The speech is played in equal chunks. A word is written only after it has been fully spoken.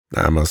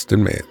I must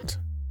admit,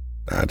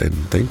 I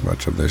didn't think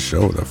much of this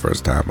show the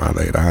first time I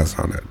laid eyes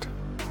on it.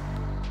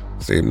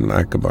 Seemed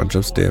like a bunch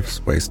of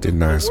stiffs wasting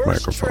nice the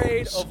worst microphones.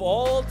 trade of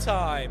all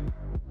time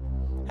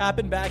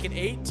happened back in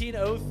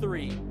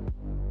 1803.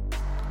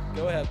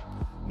 Go ahead.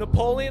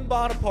 Napoleon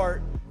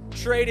Bonaparte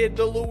traded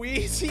the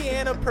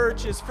Louisiana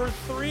Purchase for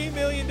 $3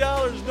 million.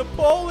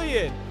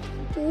 Napoleon,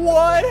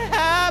 what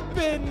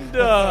happened?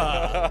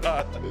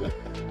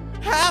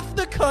 Half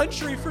the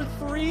country for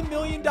 $3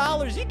 million.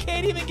 You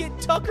can't even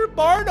get Tucker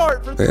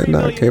Barnhart for $3 million.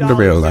 Then I came to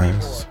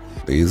realize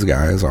these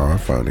guys are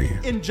funny.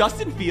 And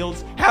Justin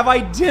Fields have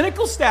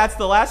identical stats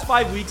the last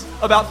 5 weeks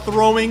about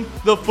throwing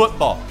the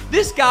football.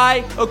 This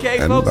guy, okay,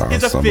 And folks, are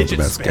is a some of the fidget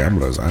best spinner.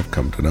 gamblers I've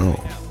come to know.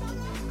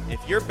 If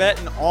you're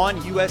betting on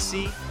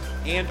USC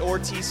and or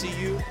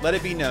TCU, let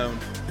it be known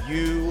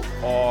you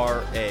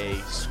are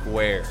a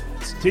square.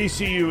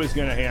 TCU is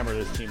going to hammer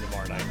this team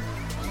tomorrow night.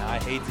 I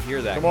hate to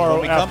hear that. Tomorrow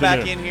When we come back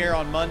afternoon. in here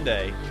on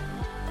Monday,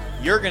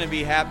 you're going to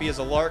be happy as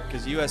a lark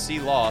because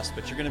USC lost,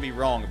 but you're going to be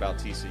wrong about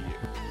TCU.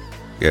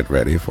 Get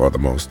ready for the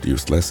most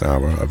useless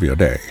hour of your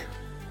day.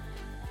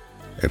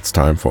 It's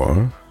time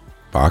for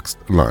Boxed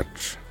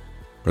Lunch,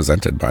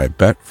 presented by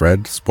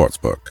Betfred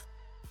Sportsbook.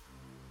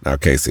 Now,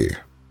 Casey,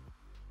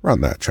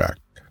 run that track.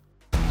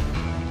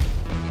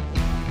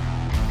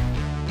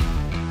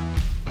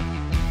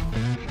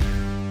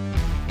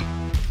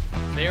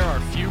 There are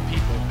few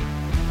people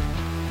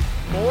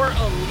more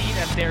elite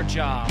at their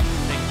job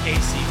than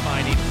Casey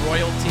finding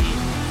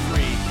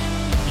royalty-free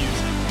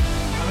music.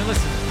 I mean,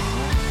 listen,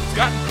 It's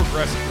gotten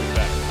progressively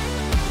better.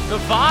 the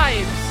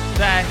vibes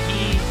that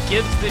he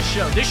gives this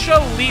show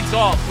leads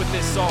off with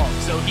this song,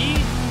 so he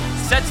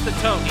sets the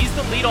tone. He's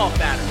the leadoff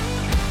batter,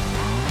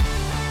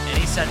 and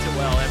he sets it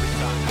well every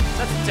time.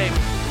 Sets the table.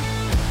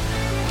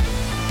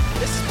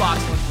 This is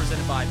Box Lunch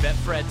presented by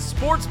Betfred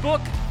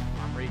Sportsbook.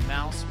 I'm Reid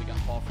Maus. We got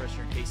Paul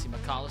Fresher and Casey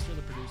McCollister,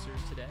 the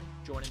producers today,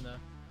 joining the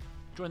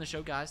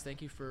show, guys.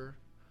 Thank you for,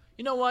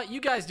 you know what?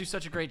 You guys do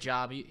such a great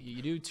job.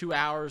 You do 2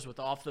 hours with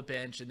Off the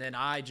Bench, and then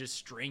I just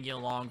string you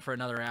along for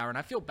another hour, and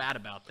I feel bad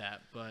about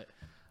that, but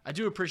I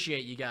do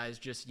appreciate you guys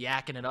just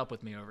yakking it up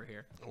with me over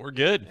here. We're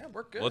good. Yeah,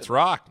 we're good. Let's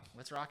rock.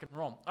 Let's rock and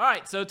roll. All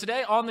right, so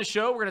today on the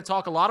show, we're going to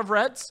talk a lot of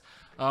Reds.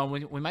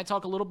 We might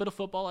talk a little bit of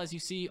football, as you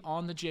see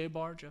on the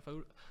J-Bar. Jeff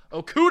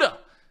Okudah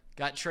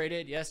got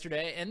traded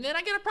yesterday, and then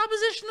I got a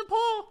proposition to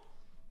Paul.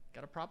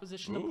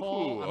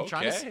 I'm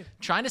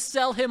trying to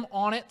sell him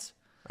on it.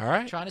 All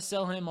right. Trying to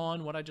sell him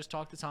on what I just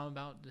talked to Tom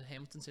about, the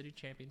Hamilton City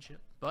Championship.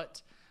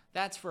 But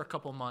that's for a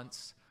couple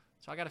months.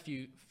 So I got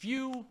a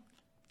few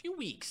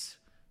weeks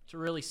to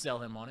really sell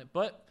him on it.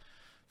 But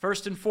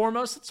first and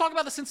foremost, let's talk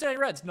about the Cincinnati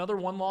Reds. Another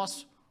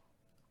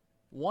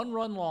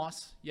one-run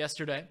loss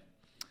yesterday.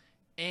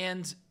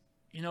 And,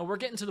 you know, we're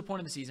getting to the point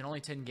of the season,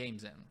 only 10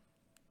 games in.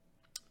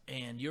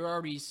 And you're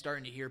already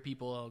starting to hear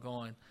people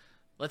going,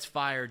 let's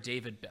fire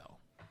David Bell.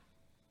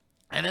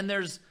 And then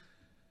there's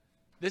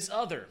this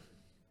other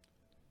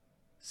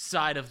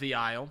side of the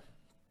aisle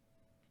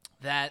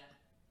that,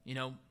 you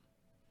know,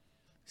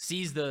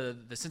 sees the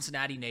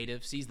Cincinnati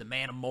native, sees the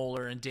man of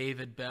Moeller and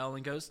David Bell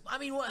and goes, I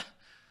mean, what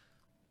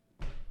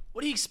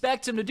do you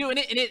expect him to do? And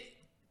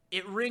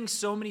it rings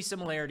so many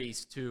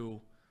similarities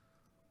to,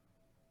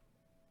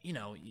 you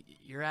know,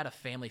 you're at a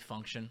family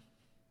function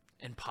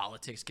and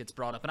politics gets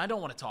brought up. And I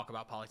don't want to talk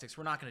about politics.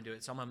 We're not going to do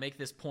it. So I'm going to make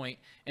this point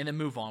and then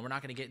move on. We're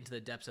not going to get into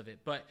the depths of it.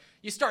 But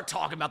you start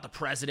talking about the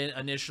president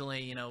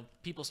initially, you know,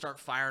 people start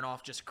firing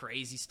off just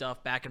crazy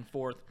stuff back and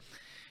forth.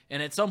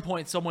 And at some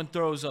point, someone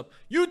throws up,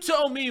 you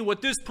tell me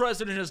what this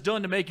president has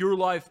done to make your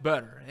life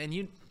better. And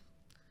you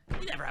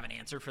never have an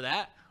answer for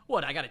that.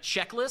 What, I got a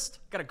checklist?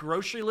 Got a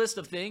grocery list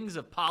of things,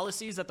 of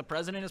policies that the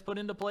president has put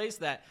into place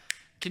that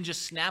can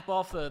just snap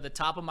off the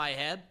top of my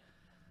head?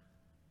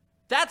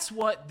 That's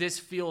what this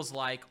feels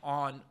like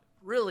on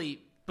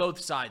really both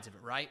sides of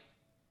it, right?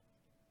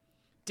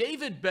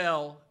 David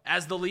Bell,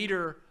 as the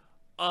leader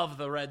of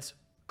the Reds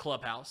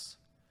clubhouse,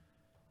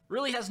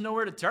 really has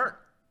nowhere to turn.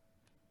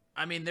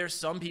 I mean, there's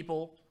some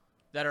people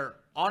that are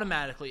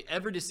automatically,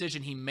 every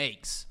decision he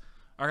makes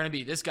are going to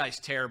be, this guy's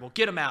terrible,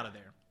 get him out of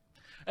there.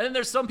 And then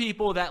there's some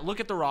people that look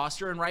at the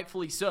roster, and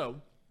rightfully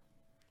so,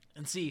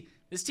 and see,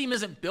 this team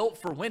isn't built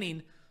for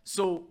winning,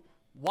 so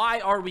why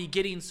are we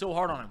getting so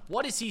hard on him?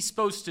 What is he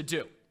supposed to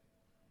do?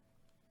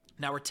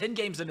 Now, we're 10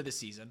 games into the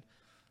season,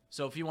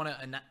 so if you want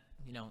an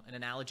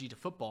analogy to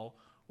football,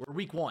 we're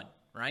week 1,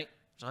 right?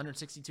 There's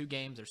 162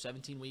 games. There's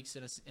 17 weeks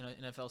in an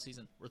NFL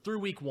season. We're through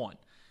week 1,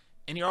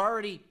 and you're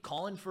already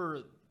calling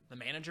for the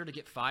manager to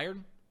get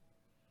fired?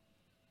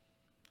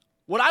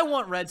 What I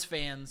want Reds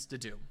fans to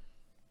do,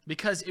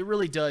 because it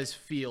really does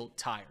feel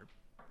tired,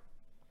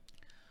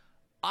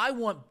 I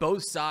want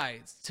both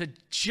sides to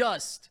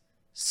just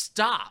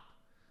stop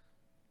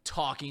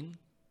talking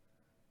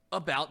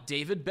about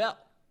David Bell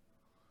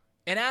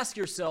and ask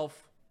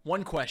yourself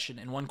one question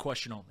and one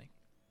question only.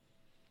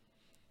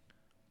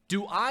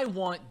 Do I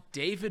want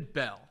David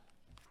Bell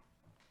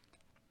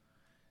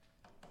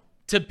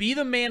to be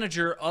the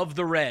manager of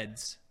the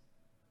Reds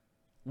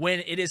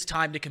when it is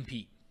time to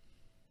compete?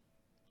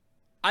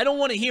 I don't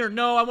want to hear,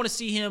 no, I want to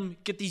see him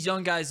get these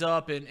young guys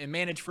up and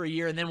manage for a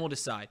year, and then we'll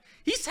decide.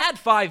 He's had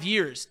 5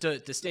 years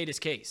to state his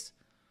case.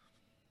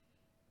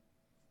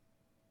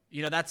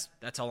 You know, that's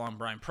how long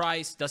Brian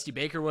Price, Dusty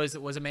Baker was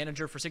a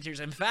manager for 6 years.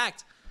 In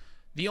fact,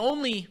 there's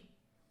only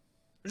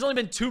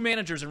been 2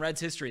 managers in Reds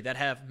history that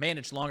have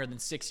managed longer than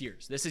 6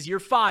 years. This is year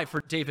 5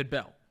 for David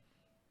Bell.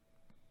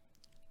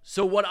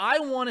 So what I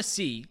want to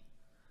see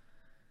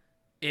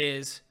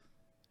is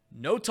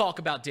no talk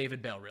about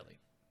David Bell, really,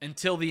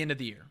 until the end of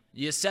the year.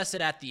 You assess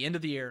it at the end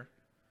of the year,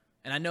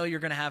 and I know you're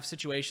going to have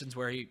situations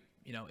where it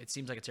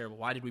seems like it's terrible.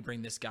 Why did we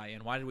bring this guy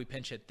in? Why did we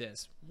pinch hit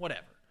this?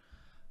 Whatever.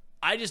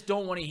 I just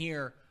don't want to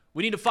hear,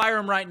 we need to fire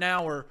him right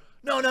now, or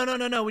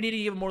no, we need to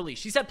give him more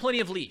leash. He's had plenty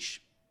of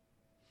leash.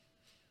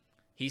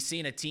 He's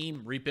seen a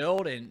team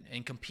rebuild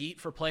and compete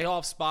for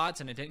playoff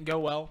spots, and it didn't go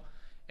well.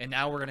 And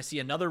now we're going to see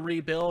another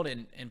rebuild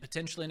and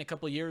potentially in a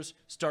couple of years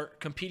start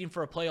competing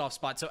for a playoff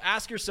spot. So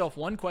ask yourself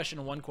one question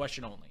and one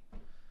question only.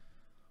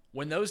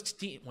 When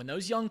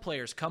those young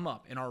players come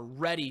up and are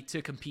ready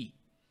to compete,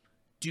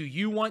 do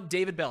you want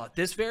David Bell at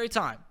this very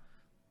time?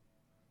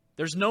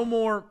 There's no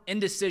more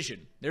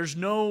indecision. There's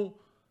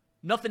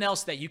nothing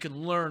else that you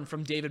can learn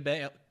from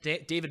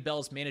David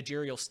Bell's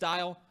managerial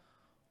style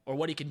or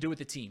what he can do with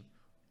the team.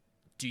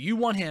 Do you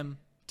want him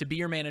to be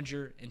your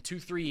manager in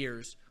 2-3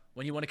 years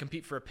when you want to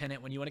compete for a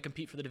pennant, when you want to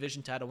compete for the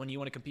division title, when you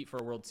want to compete for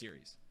a World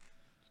Series?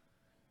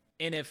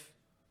 And if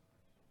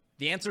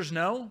the answer is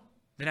no,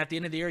 then at the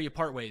end of the year, you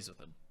part ways with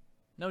him.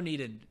 No need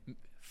in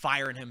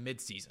firing him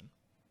mid-season.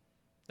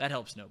 That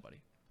helps nobody.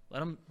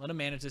 Let him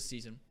manage this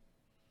season.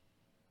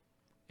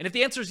 And if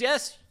the answer is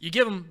yes, you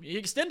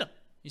extend him.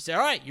 You say, all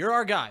right, you're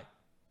our guy.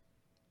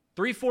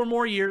 3-4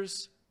 more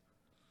years.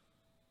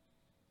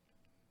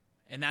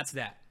 And that's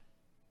that.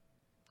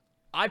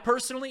 I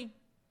personally,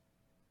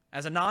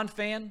 as a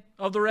non-fan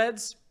of the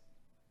Reds,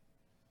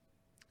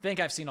 think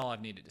I've seen all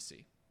I've needed to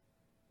see.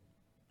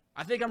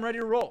 I think I'm ready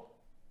to roll.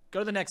 Go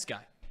to the next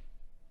guy.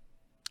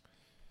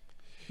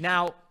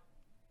 Now,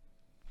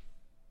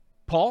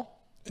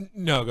 Paul?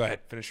 No, go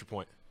ahead. Finish your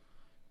point.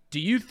 Do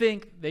you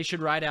think they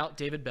should ride out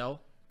David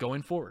Bell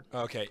going forward?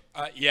 Okay.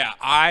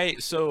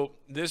 So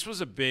this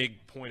was a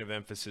big point of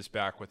emphasis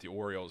back with the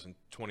Orioles in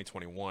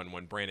 2021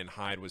 when Brandon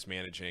Hyde was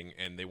managing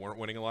and they weren't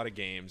winning a lot of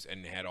games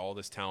and had all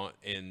this talent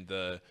in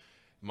the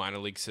minor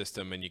league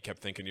system, and you kept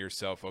thinking to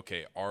yourself,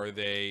 okay, are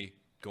they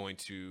going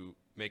to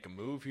make a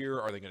move here?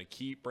 Are they going to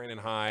keep Brandon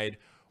Hyde,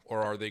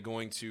 or are they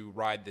going to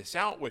ride this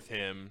out with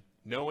him,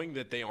 knowing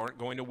that they aren't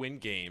going to win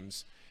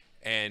games?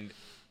 And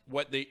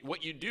what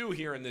you do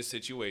here in this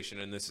situation,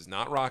 and this is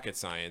not rocket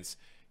science,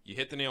 you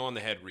hit the nail on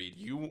the head, Reid.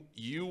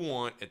 You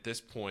want, at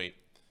this point,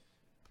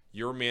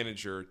 your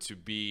manager to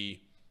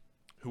be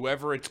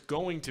whoever it's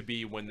going to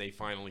be when they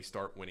finally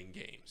start winning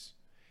games.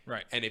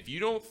 Right. And if you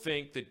don't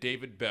think that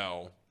David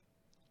Bell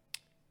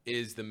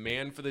is the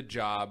man for the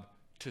job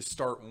to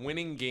start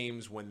winning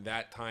games when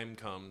that time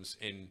comes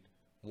in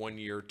 1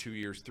 year, 2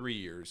 years, 3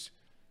 years,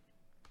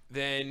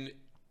 then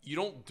you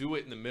don't do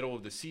it in the middle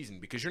of the season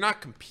because you're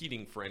not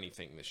competing for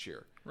anything this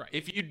year. Right.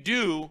 If you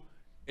do,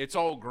 it's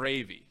all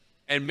gravy.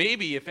 And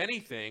maybe, if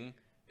anything,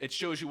 it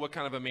shows you what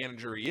kind of a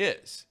manager he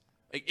is.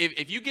 Like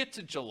if you get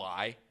to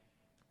July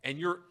and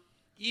you're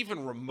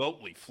even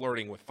remotely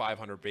flirting with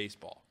 500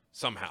 baseball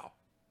somehow,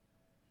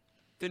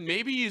 then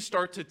maybe you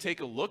start to take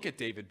a look at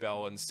David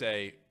Bell and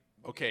say,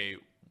 okay,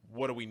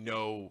 what do we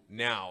know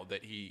now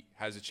that he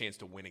has a chance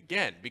to win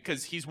again?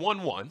 Because he's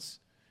won once.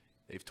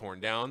 They've torn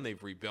down.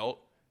 They've rebuilt.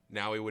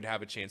 Now he would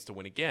have a chance to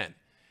win again.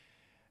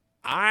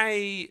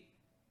 I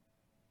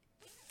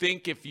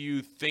think if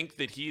you think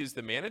that he is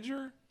the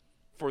manager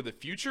for the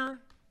future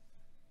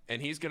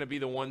and he's going to be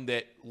the one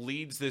that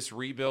leads this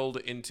rebuild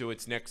into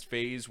its next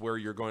phase where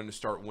you're going to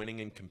start winning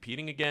and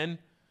competing again,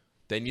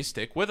 then you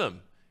stick with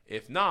him.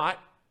 If not,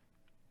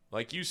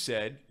 like you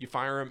said, you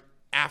fire him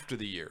after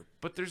the year.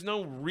 But there's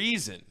no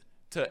reason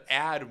to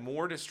add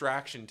more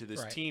distraction to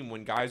this team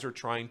when guys are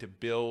trying to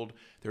build,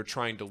 they're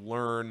trying to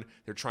learn,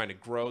 they're trying to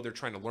grow, they're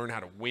trying to learn how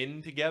to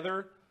win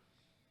together.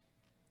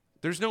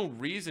 There's no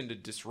reason to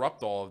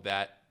disrupt all of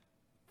that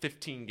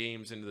 15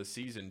 games into the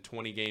season,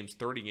 20 games,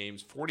 30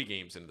 games, 40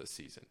 games into the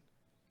season.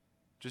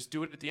 Just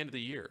do it at the end of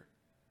the year.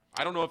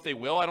 I don't know if they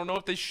will. I don't know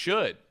if they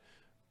should.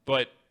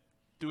 But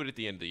do it at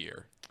the end of the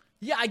year.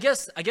 Yeah, I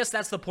guess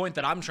that's the point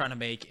that I'm trying to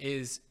make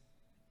is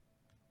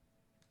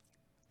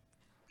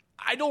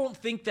I don't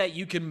think that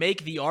you can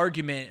make the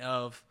argument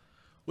of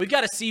we've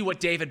got to see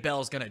what David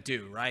Bell is going to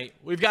do, right?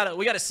 We got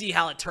to see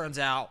how it turns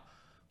out.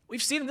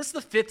 We've seen him. This is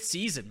the 5th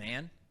season,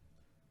 man.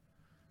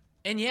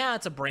 And yeah,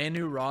 it's a brand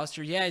new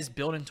roster. Yeah, he's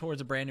building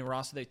towards a brand new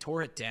roster. They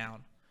tore it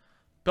down.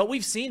 But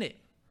we've seen it.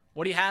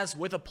 What he has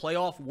with a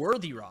playoff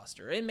worthy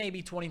roster. And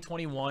maybe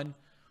 2021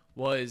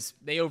 was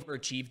they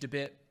overachieved a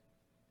bit.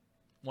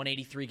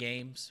 183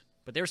 games.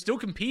 But they were still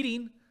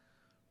competing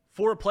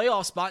for a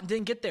playoff spot and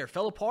didn't get there.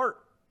 Fell apart.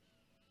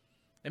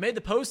 They made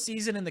the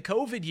postseason in the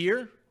COVID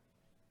year.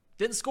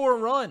 Didn't score a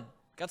run.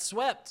 Got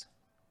swept.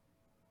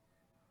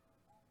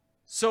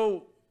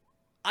 So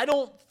I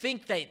don't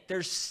think that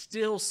there's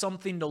still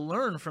something to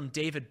learn from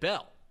David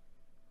Bell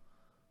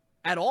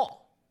at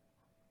all.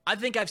 I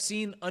think I've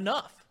seen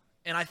enough,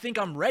 and I think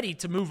I'm ready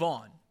to move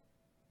on.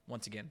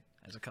 Once again,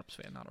 as a Cubs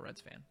fan, not a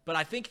Reds fan. But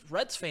I think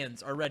Reds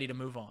fans are ready to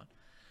move on.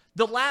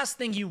 The last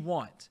thing you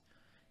want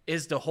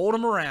is to hold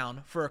him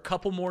around for a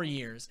couple more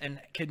years and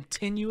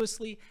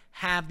continuously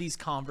have these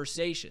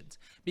conversations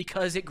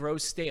because it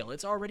grows stale.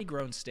 It's already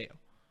grown stale.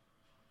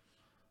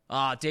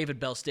 David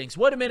Bell stinks.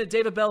 Wait a minute,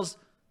 David Bell's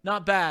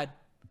not bad.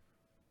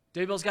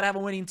 David Bell's got to have a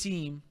winning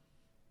team.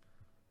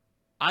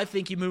 I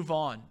think you move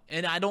on.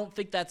 And I don't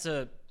think that's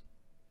to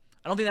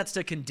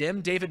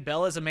condemn David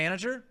Bell as a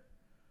manager.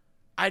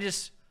 I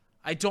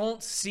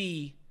don't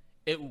see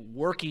it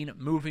working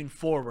moving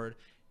forward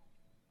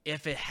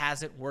if it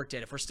hasn't worked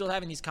yet. If we're still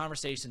having these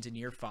conversations in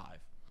year 5,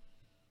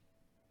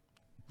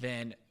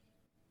 then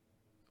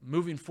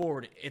moving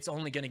forward, it's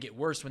only going to get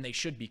worse when they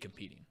should be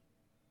competing.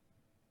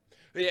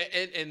 Yeah,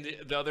 and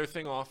the other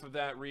thing off of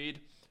that,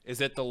 Reid, is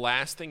that the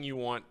last thing you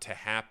want to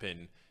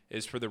happen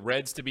is for the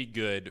Reds to be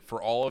good,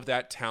 for all of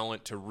that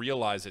talent to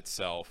realize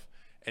itself,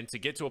 and to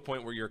get to a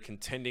point where you're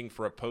contending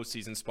for a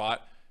postseason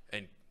spot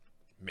and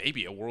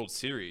maybe a World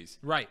Series.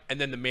 Right. And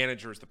then the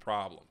manager is the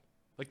problem.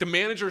 Like, the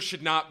manager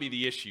should not be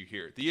the issue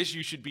here. The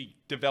issue should be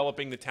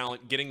developing the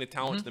talent, getting the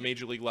talent to the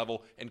major league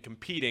level, and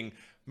competing.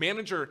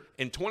 Manager,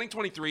 in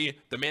 2023,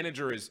 the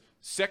manager is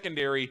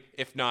secondary,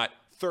 if not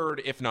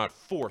third, if not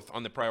fourth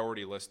on the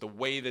priority list. The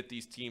way that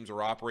these teams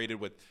are operated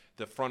with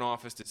the front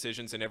office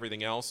decisions and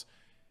everything else,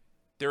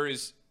 there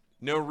is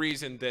no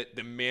reason that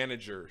the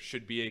manager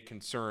should be a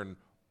concern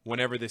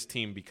whenever this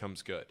team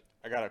becomes good.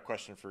 I got a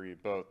question for you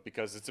both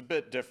because it's a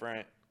bit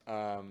different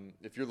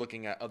if you're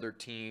looking at other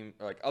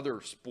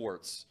other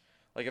sports.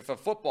 Like if a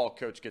football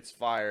coach gets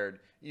fired,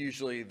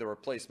 usually the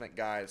replacement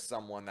guy is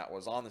someone that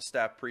was on the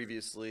staff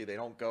previously. They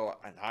don't go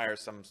and hire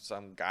some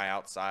guy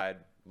outside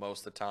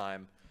most of the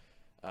time.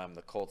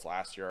 The Colts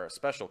last year are a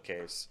special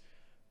case.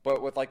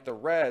 But with like the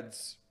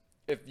Reds,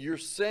 if you're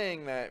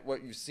saying that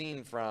what you've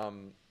seen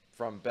from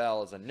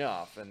Bell is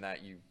enough and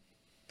that you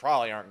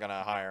probably aren't going to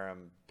hire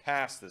him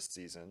past this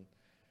season,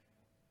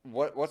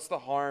 what's the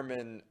harm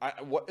in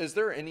is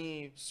there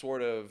any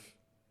sort of,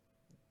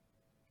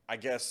 I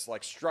guess,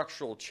 like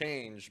structural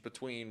change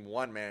between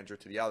one manager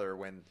to the other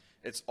when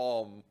it's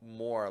all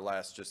more or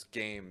less just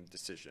game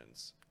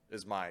decisions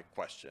is my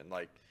question.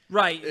 Like,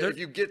 right. If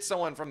you get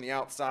someone from the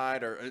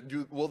outside, or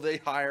will they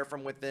hire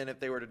from within if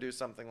they were to do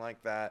something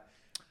like that?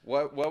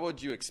 What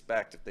would you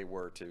expect if they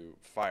were to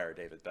fire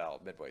David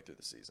Bell midway through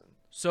the season?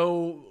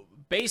 So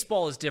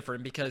baseball is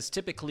different because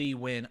typically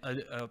when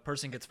a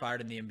person gets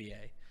fired in the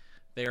NBA,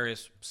 there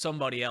is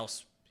somebody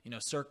else,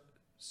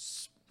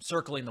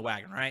 circling the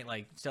wagon, right?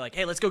 Like,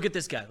 hey, let's go get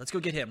this guy. Let's go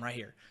get him right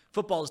here.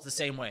 Football is the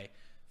same way.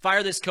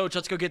 Fire this coach.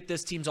 Let's go get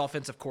this team's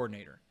offensive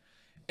coordinator.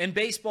 In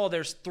baseball,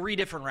 there's 3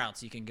 different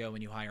routes you can go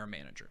when you hire a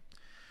manager.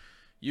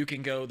 You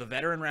can go the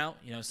veteran route,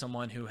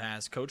 someone who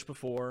has coached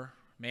before,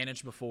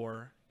 managed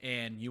before,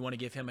 and you want to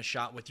give him a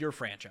shot with your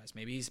franchise.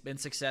 Maybe he's been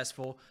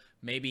successful.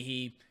 Maybe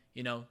he,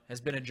 has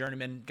been a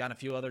journeyman, got a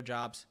few other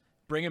jobs.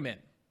 Bring him in.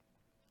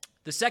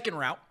 The second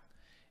route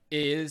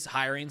is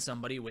hiring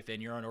somebody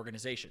within your own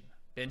organization.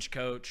 Bench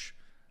coach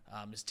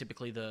is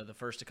typically the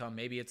first to come.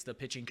 Maybe it's the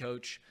pitching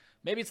coach.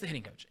 Maybe it's the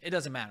hitting coach. It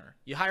doesn't matter.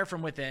 You hire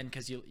from within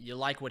because you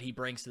like what he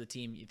brings to the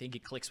team. You think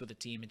it clicks with the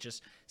team. It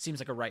just seems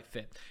like a right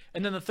fit.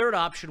 And then the third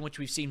option, which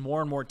we've seen more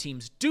and more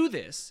teams do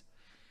this,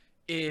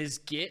 is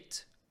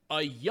get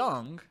a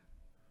young,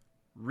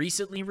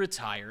 recently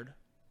retired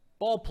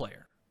ball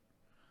player.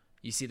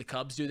 You see the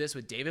Cubs do this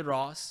with David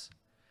Ross.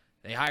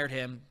 They hired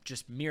him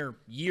just mere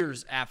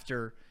years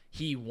after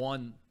he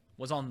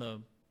was on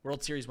the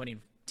World Series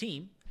winning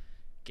team.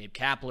 Gabe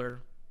Kapler,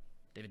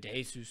 David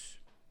DeJesus,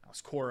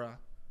 Alex Cora,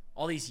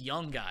 all these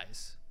young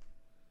guys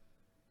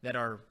that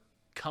are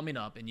coming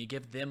up, and you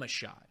give them a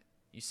shot.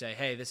 You say,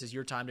 hey, this is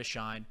your time to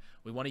shine.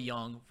 We want a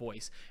young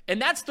voice. And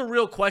that's the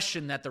real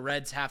question that the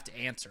Reds have to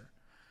answer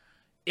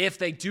if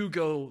they do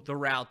go the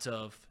route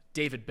of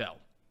David Bell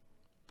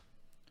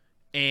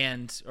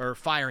or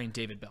firing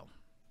David Bell.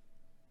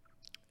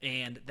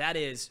 And that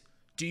is,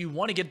 do you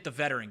want to get the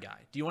veteran guy?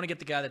 Do you want to get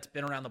the guy that's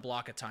been around the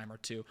block a time or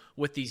two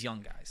with these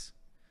young guys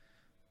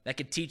that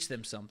could teach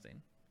them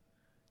something,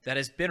 that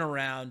has been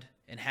around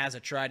and has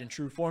a tried and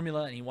true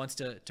formula, and he wants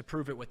to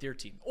prove it with your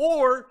team?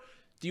 Or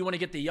do you want to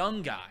get the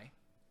young guy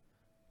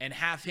and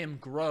have him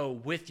grow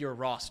with your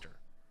roster?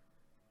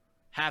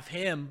 Have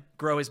him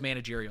grow his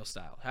managerial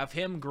style. Have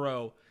him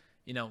grow,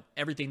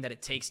 everything that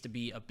it takes to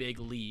be a big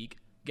league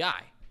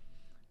guy.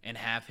 And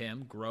have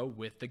him grow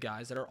with the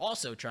guys that are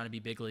also trying to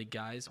be big league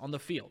guys on the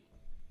field.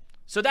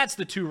 So that's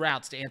the 2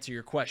 routes to answer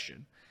your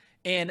question.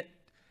 And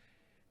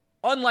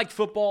unlike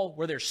football,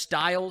 where there's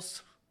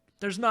styles,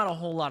 there's not a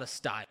whole lot of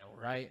style,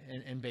 right,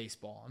 in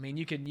baseball. I mean,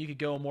 you could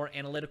go a more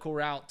analytical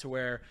route to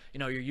where,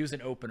 you're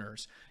using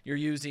openers. You're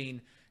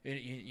using,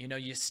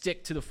 you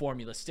stick to the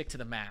formula, stick to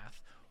the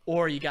math.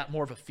 Or you got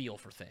more of a feel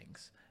for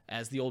things,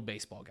 as the old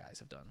baseball guys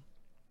have done.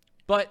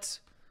 But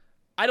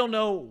I don't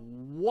know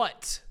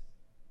what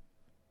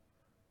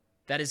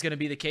that is going to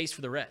be the case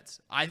for the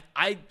Reds.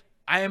 I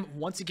am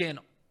once again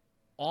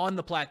on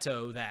the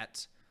plateau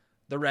that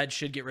the Reds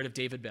should get rid of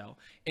David Bell.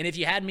 And if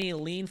you had me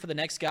lean for the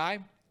next guy,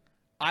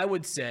 I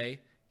would say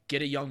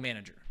get a young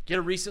manager. Get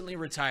a recently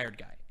retired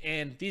guy.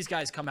 And these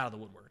guys come out of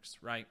the woodworks,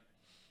 right?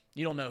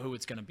 You don't know who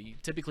it's going to be.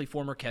 Typically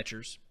former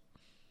catchers.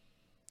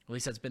 At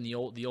least that's been the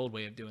old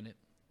way of doing it.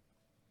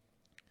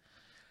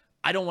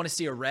 I don't want to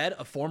see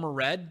a former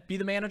Red, be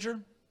the manager.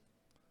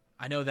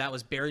 I know that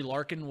was Barry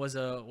Larkin was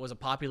a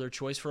popular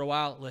choice for a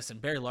while. Listen,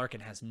 Barry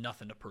Larkin has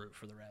nothing to prove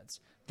for the Reds.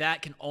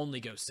 That can only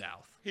go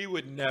south. He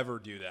would never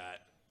do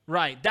that.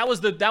 Right. That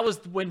was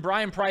when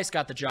Brian Price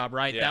got the job,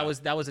 right? Yeah.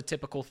 That was a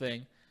typical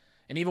thing.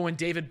 And even when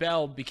David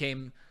Bell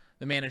became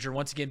the manager,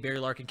 once again Barry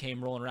Larkin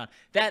came rolling around.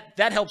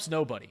 That helps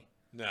nobody.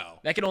 No.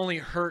 That can only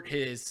hurt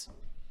his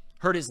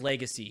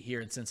legacy here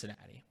in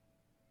Cincinnati.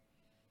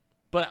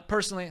 But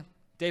personally,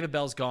 David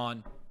Bell's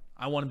gone.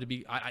 I want him to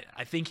be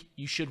I think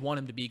you should want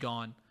him to be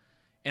gone.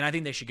 And I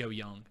think they should go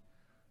young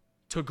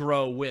to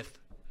grow with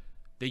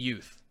the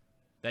youth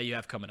that you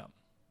have coming up.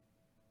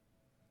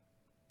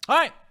 All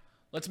right,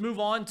 let's move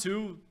on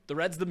to the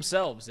Reds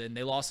themselves. And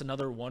they lost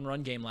another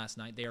one-run game last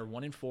night. They are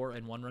 1-4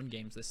 in one-run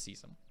games this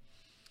season.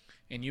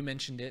 And you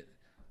mentioned it,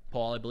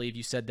 Paul. I believe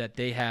you said that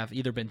they have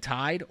either been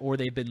tied or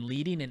they've been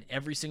leading in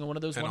every single one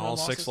of those one-run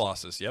losses. And all 6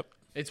 losses, yep.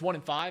 It's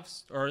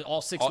 1-5 or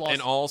all 6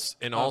 losses?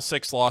 In all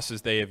 6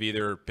 losses, they have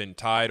either been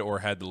tied or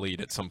had the lead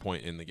at some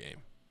point in the game.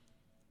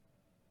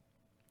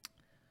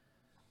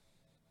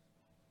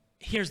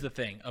 Here's the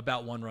thing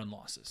about one-run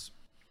losses.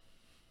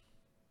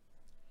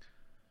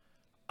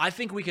 I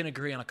think we can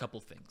agree on a couple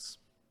things.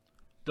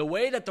 The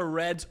way that the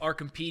Reds are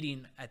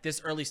competing at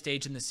this early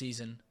stage in the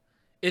season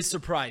is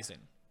surprising.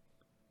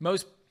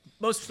 Most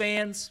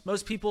fans,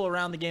 most people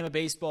around the game of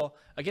baseball,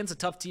 against a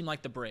tough team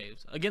like the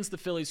Braves, against the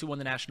Phillies who won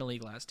the National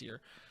League last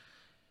year,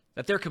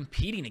 that they're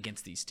competing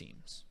against these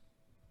teams.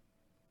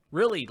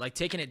 Really, like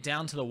taking it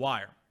down to the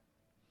wire.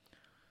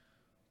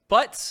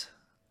 But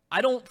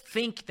I don't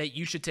think that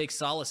you should take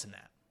solace in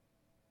that.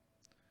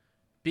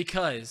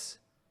 Because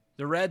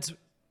the Reds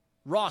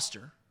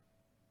roster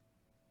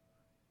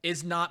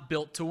is not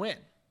built to win.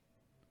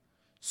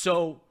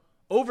 So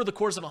over the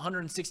course of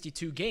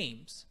 162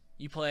 games,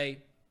 you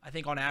play, I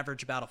think on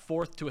average, about a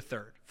fourth to a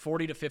third.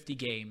 40 to 50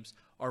 games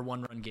are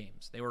one-run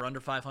games. They were under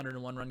 500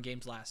 in one-run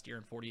games last year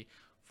and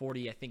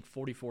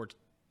 44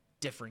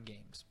 different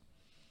games.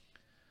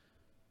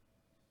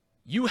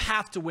 You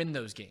have to win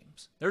those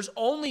games. There's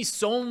only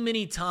so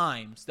many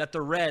times that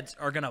the Reds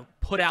are going to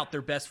put out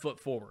their best foot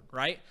forward,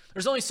 right?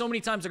 There's only so many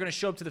times they're going to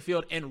show up to the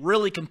field and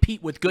really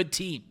compete with good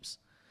teams.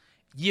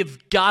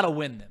 You've got to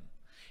win them.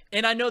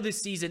 And I know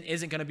this season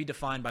isn't going to be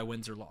defined by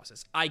wins or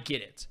losses. I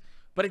get it.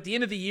 But at the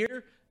end of the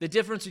year, the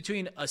difference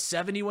between a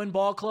 70-win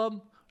ball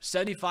club,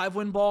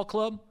 75-win ball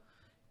club,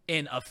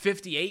 and a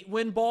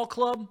 58-win ball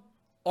club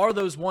are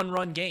those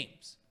one-run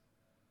games.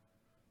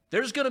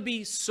 There's going to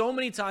be so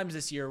many times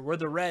this year where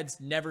the Reds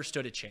never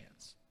stood a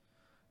chance.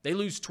 They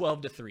lose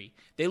 12-3.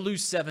 They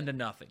lose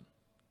 7-0.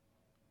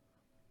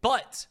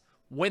 But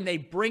when they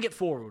bring it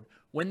forward,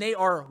 when they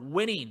are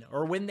winning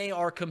or when they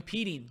are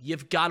competing,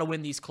 you've got to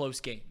win these close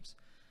games.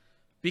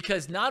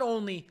 Because not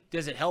only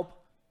does it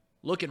help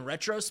look in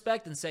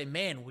retrospect and say,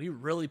 man, we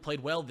really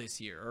played well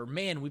this year, or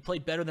man, we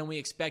played better than we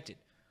expected,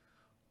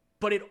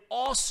 but it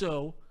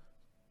also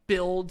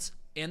builds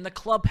in the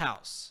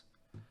clubhouse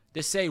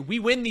to say, we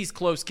win these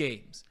close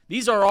games.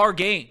 These are our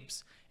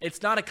games.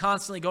 It's not a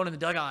constantly going in the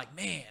dugout like,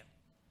 man,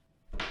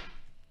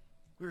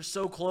 we were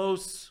so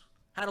close,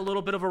 had a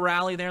little bit of a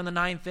rally there in the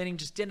 9th inning,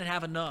 just didn't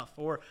have enough.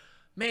 Or,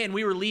 man,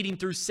 we were leading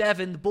through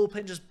 7, the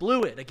bullpen just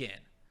blew it again.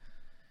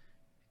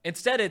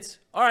 Instead, it's,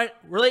 all right,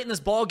 we're late in this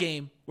ball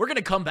game. We're going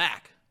to come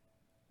back.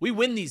 We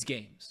win these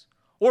games.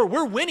 Or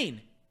we're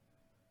winning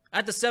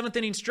at the 7th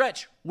inning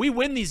stretch. We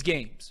win these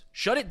games.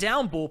 Shut it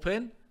down,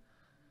 bullpen.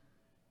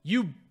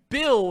 You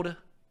build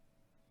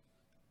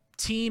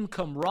team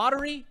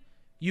camaraderie.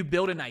 You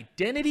build an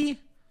identity.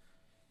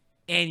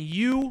 And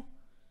you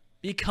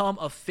become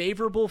a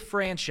favorable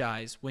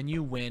franchise when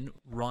you win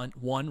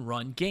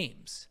one-run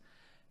games.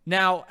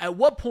 Now, at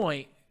what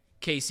point,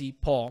 Casey,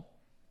 Paul,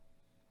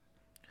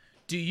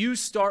 do you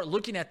start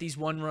looking at these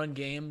one-run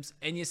games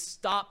and you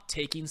stop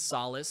taking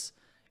solace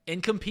in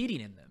competing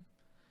in them?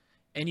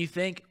 And you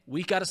think,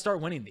 we got to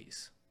start winning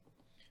these?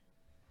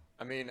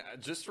 I mean,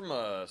 just from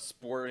a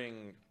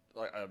sporting,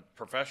 like a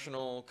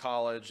professional,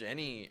 college,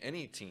 any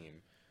team,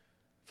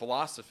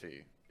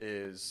 philosophy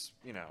is,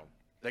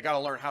 they got to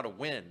learn how to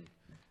win.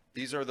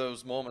 These are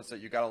those moments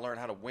that you got to learn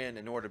how to win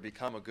in order to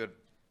become a good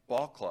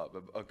ball club,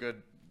 a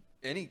good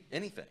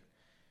anything.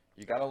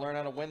 You got to learn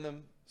how to win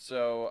them.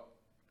 So,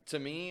 to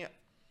me,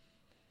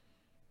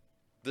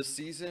 the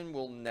season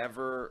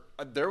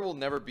there will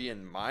never be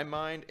in my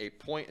mind a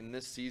point in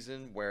this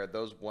season where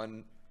those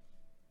one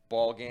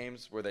ball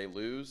games where they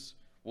lose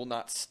will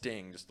not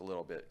sting just a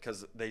little bit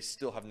because they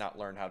still have not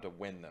learned how to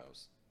win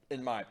those,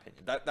 in my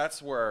opinion. That's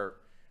where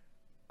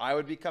I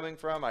would be coming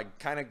from. I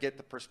kind of get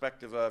the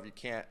perspective of you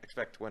can't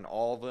expect to win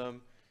all of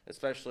them.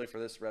 especially for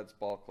this Reds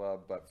ball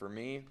club. But for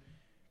me,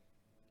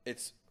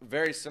 it's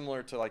very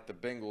similar to like the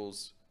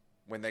Bengals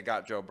when they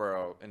got Joe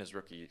Burrow in his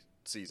rookie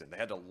season. They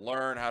had to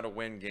learn how to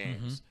win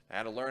games. They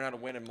had to learn how to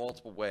win in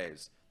multiple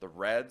ways. The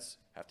Reds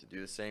have to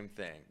do the same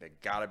thing. They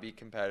got to be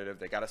competitive.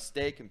 They got to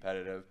stay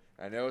competitive.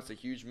 I know it's a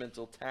huge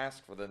mental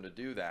task for them to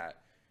do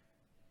that,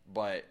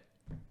 but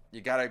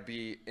you got to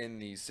be in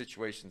these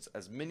situations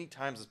as many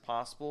times as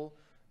possible,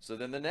 so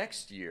then the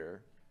next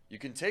year you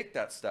can take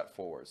that step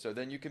forward. So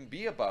then you can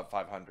be above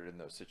 500 in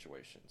those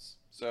situations.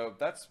 So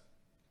that's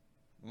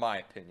my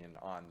opinion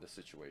on the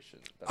situation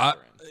that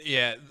we're in.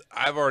 Yeah,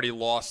 I've already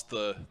lost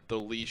the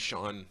leash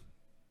on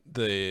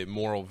the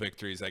moral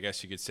victories, I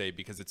guess you could say,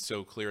 because it's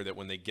so clear that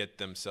when they get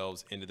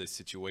themselves into this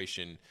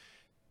situation,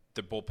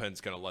 the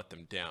bullpen's going to let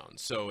them down.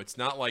 So it's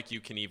not like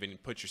you can even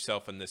put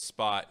yourself in this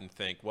spot and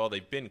think, well,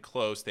 they've been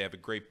close, they have a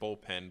great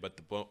bullpen, but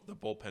the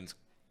bullpen's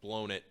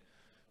blown it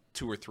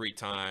 2 or 3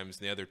 times,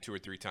 and the other 2 or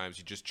 3 times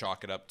you just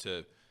chalk it up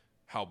to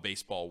how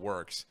baseball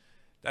works.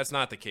 That's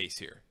not the case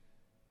here.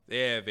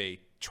 They have a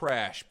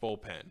trash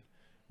bullpen,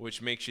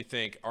 which makes you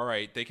think, all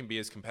right, they can be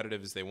as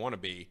competitive as they want to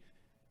be,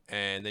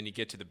 and then you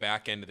get to the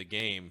back end of the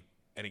game,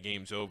 and the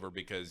game's over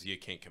because you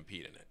can't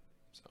compete in it.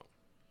 So,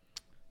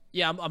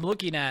 Yeah, I'm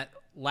looking at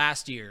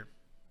last year,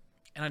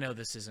 and I know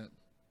this isn't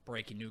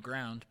breaking new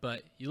ground,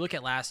 but you look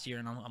at last year,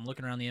 and I'm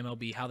looking around the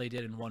MLB, how they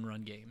did in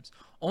one-run games.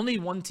 Only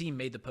one team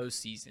made the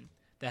postseason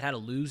that had a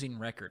losing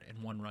record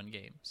in one-run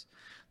games.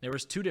 There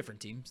was 2 different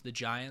teams, the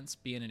Giants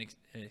being an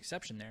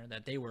exception there,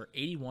 that they were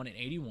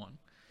 81-81,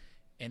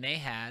 and they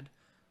had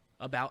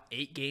about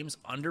 8 games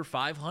under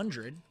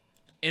 500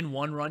 in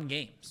one-run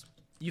games.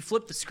 You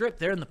flip the script,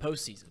 they're in the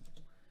postseason.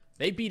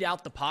 They beat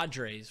out the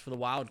Padres for the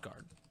wild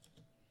card.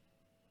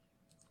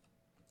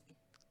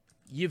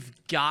 You've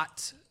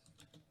got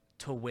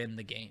to win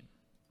the game.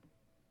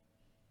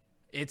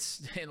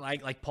 It's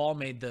like Paul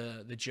made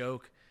the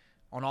joke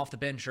on Off the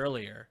Bench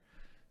earlier.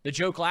 The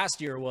joke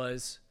last year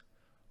was,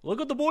 look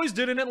what the boys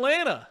did in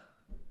Atlanta.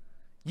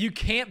 You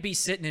can't be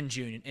sitting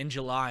in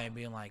July and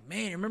being like,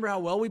 man, remember how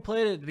well we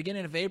played at the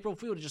beginning of April?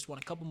 If we would have just won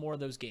a couple more of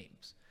those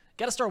games.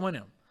 Got to start winning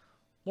them.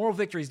 Moral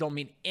victories don't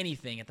mean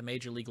anything at the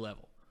major league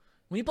level.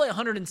 When you play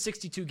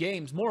 162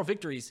 games, moral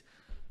victories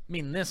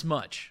mean this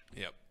much.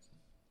 yep.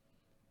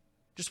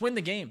 Just win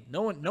the game.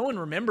 No one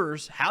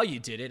remembers how you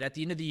did it at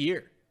the end of the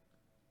year.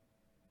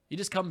 You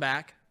just come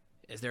back.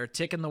 Is there a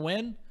tick in the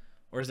win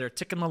or is there a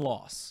tick in the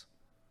loss?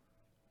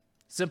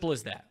 Simple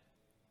as that.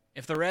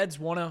 If the Reds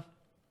want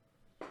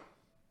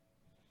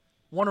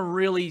to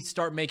really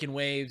start making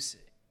waves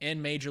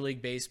in Major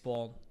League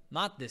Baseball,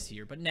 not this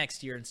year, but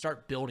next year, and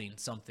start building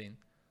something,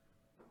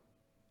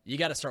 you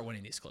got to start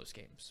winning these close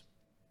games.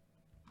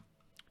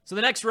 So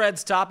the next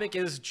Reds topic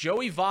is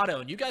Joey Votto,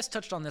 and you guys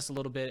touched on this a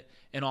little bit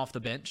in Off the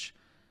Bench.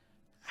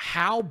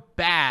 How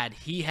bad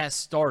he has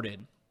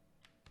started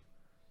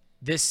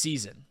this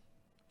season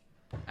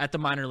at the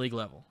minor league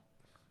level.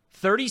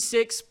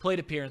 36 plate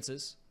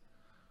appearances.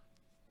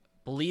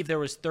 Believe there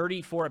was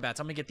 34 at-bats.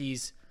 I'm going to get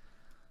these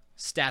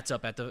stats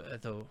up at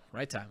the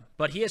right time.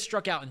 But he has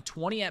struck out in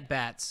 20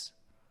 at-bats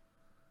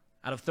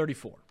out of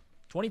 34.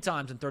 20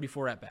 times and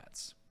 34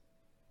 at-bats.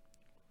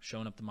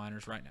 Showing up the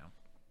minors right now.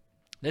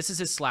 This is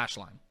his slash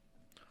line.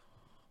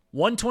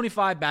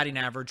 125 batting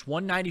average,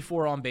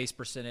 194 on-base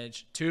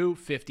percentage,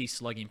 250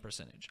 slugging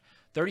percentage.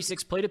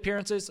 36 plate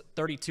appearances,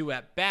 32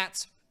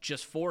 at-bats,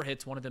 just 4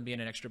 hits, one of them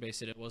being an extra base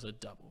hit. It was a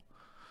double.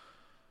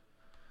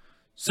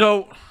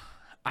 So,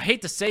 I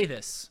hate to say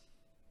this,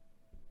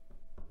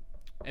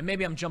 and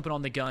maybe I'm jumping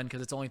on the gun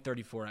because it's only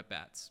 34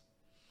 at-bats.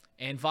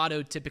 And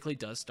Votto typically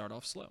does start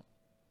off slow.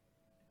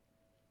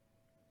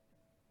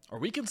 Are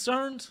we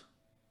concerned?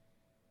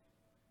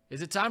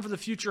 Is it time for the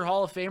future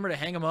Hall of Famer to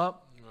hang him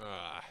up?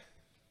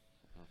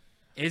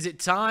 Is it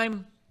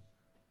time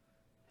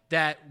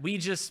that we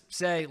just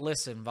say,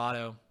 listen,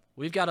 Votto,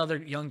 we've got other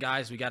young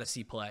guys we got to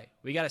see play.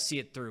 We got to see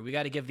it through. We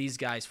got to give these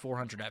guys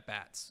 400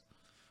 at-bats.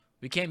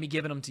 We can't be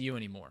giving them to you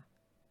anymore.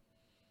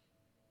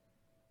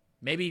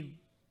 Maybe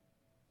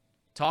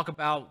talk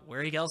about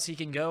where else he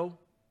can go.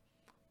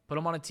 Put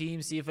him on a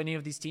team, see if any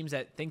of these teams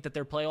that think that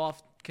they're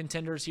playoff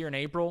contenders here in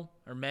April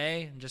or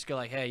May, and just go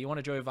like, hey, you want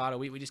to Joey Votto?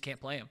 We just can't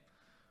play him.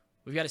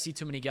 We've got to see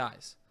too many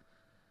guys.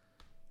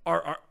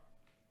 Are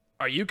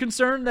you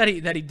concerned that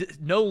he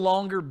no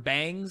longer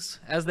bangs,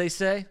 as they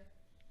say?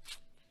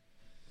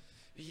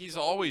 He's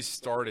always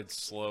started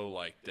slow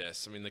like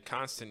this. I mean, the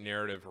constant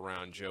narrative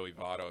around Joey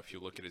Votto, if you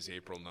look at his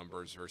April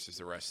numbers versus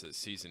the rest of the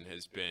season,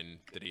 has been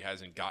that he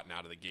hasn't gotten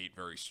out of the gate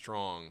very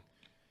strong.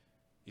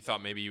 You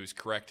thought maybe he was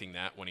correcting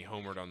that when he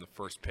homered on the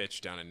first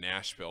pitch down in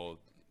Nashville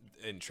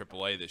in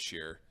AAA this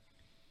year.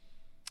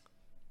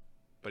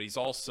 But he's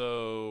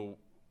also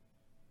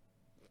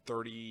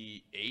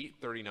 38,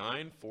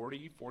 39,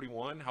 40,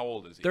 41. How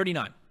old is he?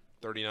 39.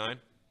 39.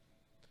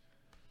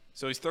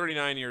 So he's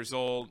 39 years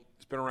old.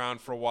 He's been around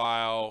for a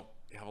while.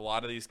 You have a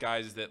lot of these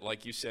guys that,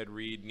 like you said,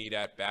 Reid, need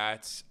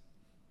at-bats.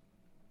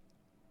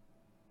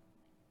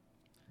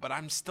 but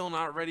I'm still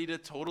not ready to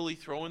totally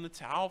throw in the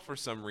towel for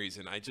some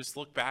reason. I just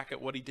look back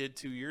at what he did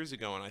 2 years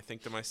ago, and I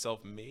think to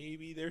myself,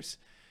 maybe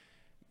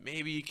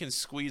you can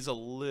squeeze a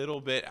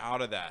little bit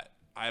out of that.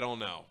 I don't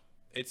know.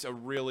 It's a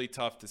really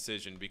tough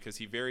decision because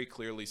he very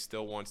clearly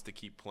still wants to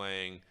keep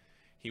playing.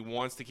 He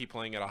wants to keep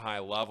playing at a high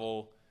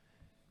level,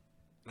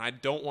 and I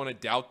don't want to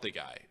doubt the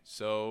guy.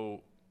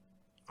 So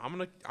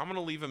I'm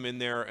gonna leave him in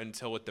there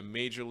until at the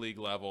major league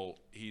level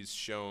he's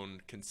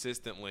shown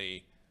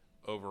consistently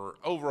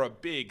over a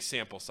big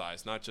sample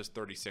size, not just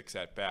 36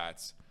 at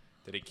bats,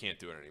 that he can't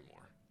do it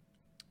anymore.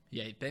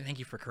 Yeah, thank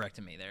you for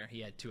correcting me there.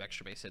 He had 2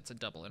 extra base hits, a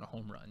double and a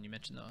home run. You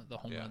mentioned the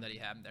home run that he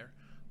had there.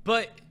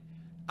 But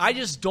I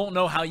just don't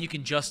know how you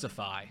can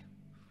justify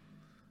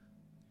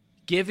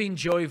giving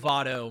Joey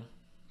Votto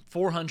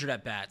 400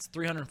 at-bats,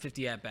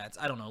 350 at-bats,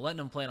 I don't know, letting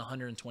him play in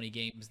 120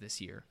 games this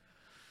year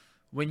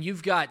when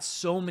you've got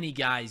so many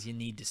guys you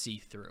need to see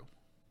through.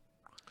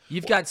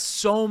 You've got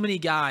so many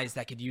guys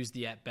that could use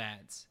the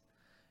at-bats,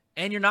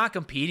 and you're not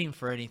competing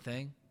for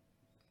anything.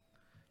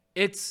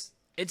 It's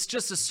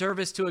just a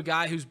service to a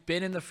guy who's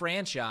been in the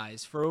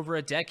franchise for over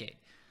a decade.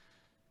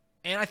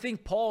 And I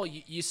think, Paul,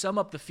 you sum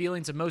up the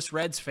feelings of most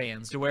Reds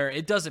fans to where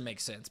it doesn't make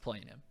sense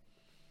playing him.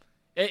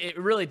 It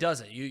really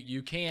doesn't.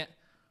 You can't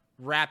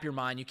wrap your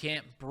mind. You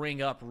can't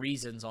bring up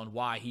reasons on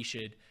why he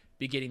should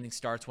be getting these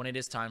starts when it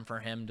is time for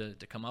him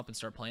to come up and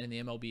start playing in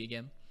the MLB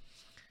again.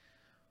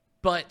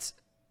 But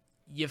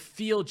you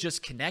feel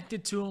just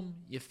connected to him.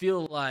 You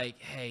feel like,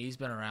 hey, he's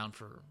been around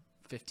for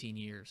 15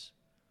 years.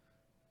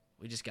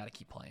 We just got to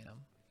keep playing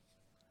him.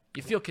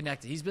 You feel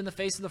connected. He's been the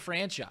face of the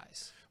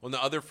franchise. Well, and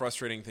the other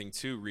frustrating thing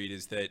too, Reid,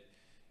 is that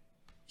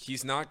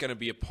he's not going to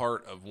be a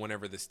part of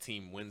whenever this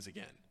team wins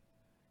again.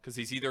 Because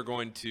he's either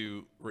going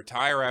to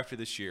retire after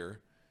this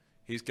year,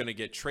 he's going to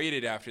get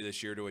traded after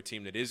this year to a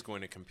team that is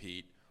going to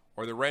compete,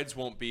 or the Reds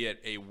won't be at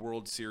a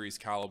World Series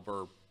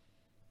caliber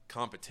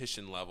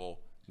competition level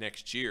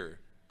next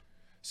year.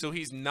 So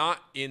he's not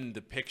in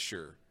the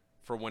picture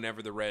for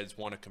whenever the Reds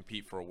want to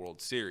compete for a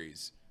World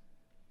Series.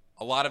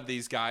 A lot of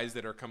these guys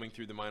that are coming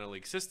through the minor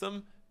league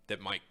system that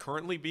might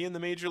currently be in the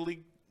major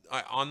league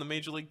on the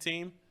major league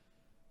team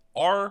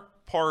are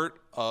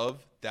part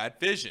of that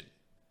vision.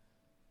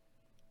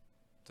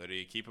 So do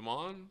you keep them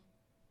on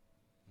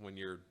when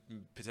you're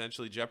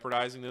potentially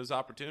jeopardizing those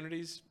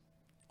opportunities?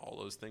 All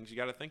those things you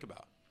got to think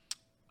about.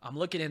 I'm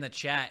looking in the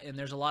chat, and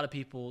there's a lot of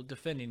people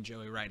defending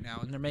Joey right now,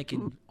 and they're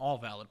making all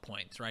valid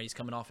points, right? He's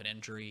coming off an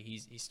injury.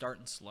 He's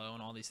starting slow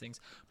and all these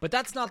things. But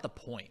that's not the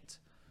point.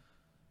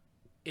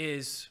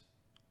 He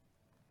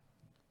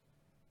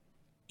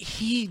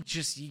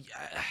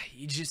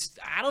just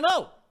I don't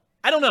know.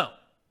 I don't know.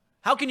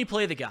 How can you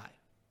play the guy?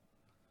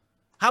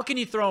 How can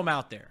you throw him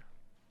out there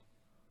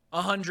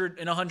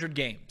 100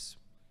 games?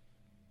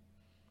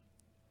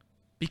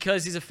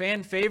 Because he's a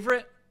fan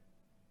favorite?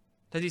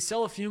 Does he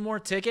sell a few more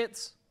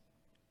tickets?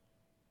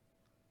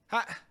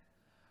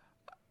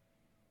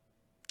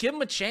 Give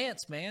him a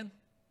chance, man.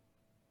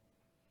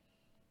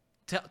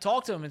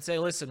 Talk to him and say,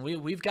 listen,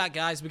 we've got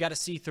guys we got to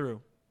see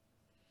through.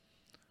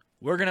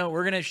 We're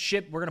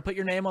gonna put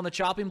your name on the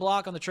chopping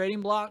block, on the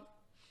trading block.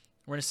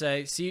 We're gonna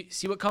say,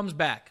 see what comes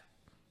back.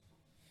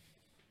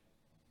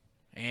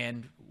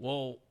 And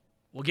we'll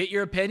get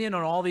your opinion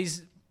on all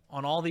these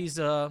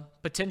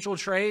potential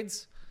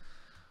trades.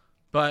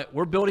 But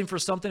we're building for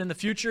something in the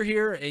future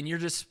here, and you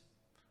just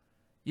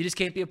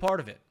can't be a part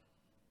of it.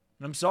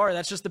 And I'm sorry,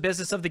 that's just the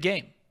business of the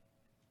game.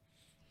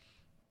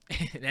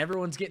 And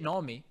everyone's getting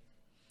on me.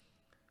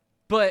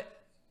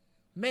 But,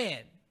 man,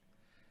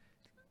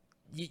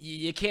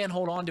 you can't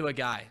hold on to a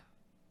guy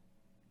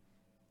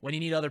when you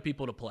need other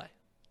people to play.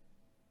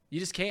 You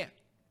just can't.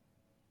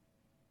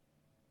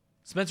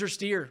 Spencer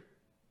Steer,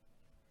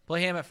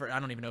 play him at first. I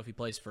don't even know if he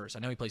plays first. I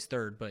know he plays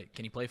third, but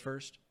can he play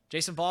first?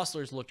 Jason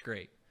Fossler's looked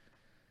great.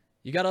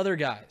 You got other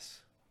guys.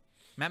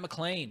 Matt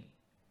McClain.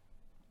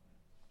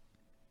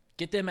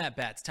 Get them at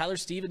bats. Tyler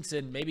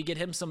Stevenson, maybe get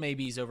him some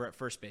maybes over at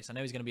first base. I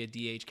know he's going to be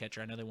a DH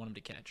catcher. I know they want him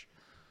to catch.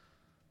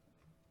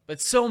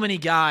 But so many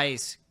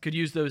guys could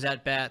use those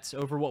at bats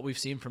over what we've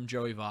seen from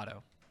Joey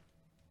Votto.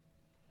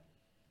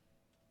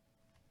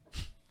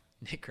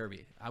 Nick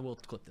Kirby. I will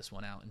clip this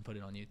one out and put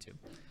it on YouTube.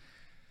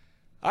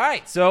 All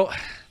right, so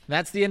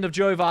that's the end of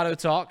Joey Votto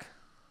talk.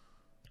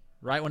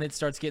 Right when it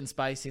starts getting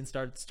spicy and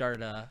start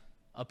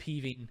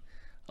upheaving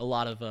a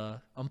lot of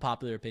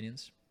unpopular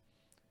opinions.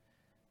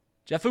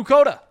 Jeff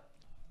Okudah.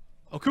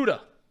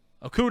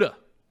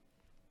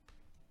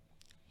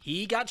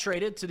 He got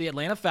traded to the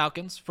Atlanta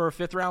Falcons for a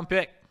 5th-round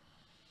pick.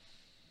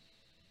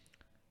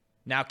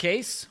 Now,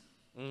 Case,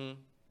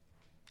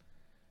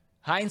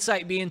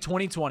 hindsight being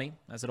 2020,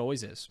 as it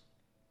always is,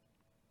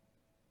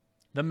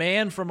 the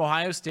man from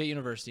Ohio State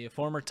University, a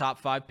former top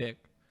 5 pick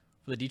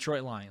for the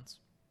Detroit Lions,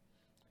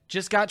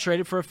 just got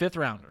traded for a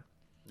 5th-rounder.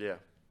 Yeah.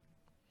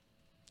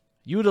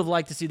 You would have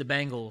liked to see the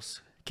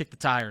Bengals kick the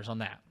tires on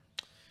that.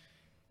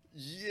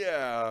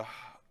 Yeah.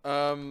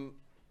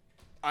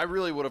 I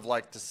really would have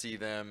liked to see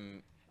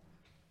them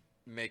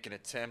make an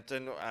attempt,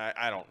 and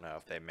I don't know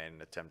if they made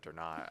an attempt or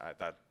not.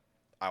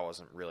 I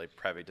wasn't really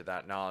privy to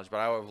that knowledge, but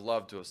I would have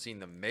loved to have seen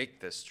them make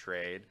this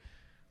trade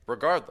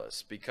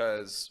regardless,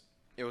 because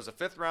it was a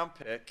 5th-round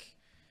pick.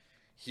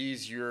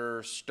 He's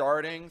your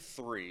starting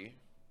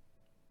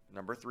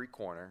number 3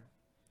 corner.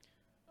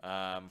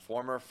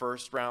 Former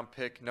 1st-round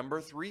pick, number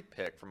 3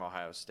 pick from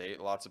Ohio State.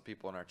 Lots of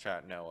people in our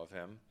chat know of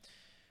him.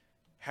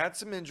 Had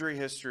some injury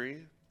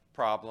history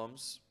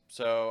problems,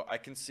 so I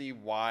can see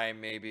why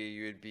maybe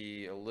you'd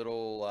be a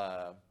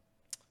little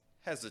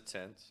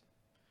hesitant.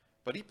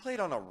 But he played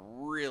on a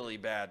really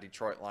bad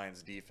Detroit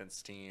Lions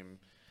defense team,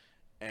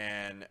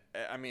 and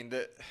I mean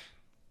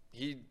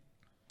he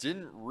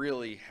didn't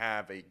really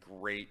have a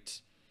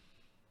great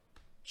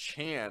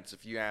chance,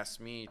 if you ask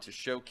me, to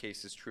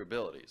showcase his true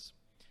abilities.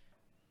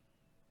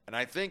 And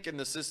I think in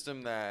the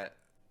system that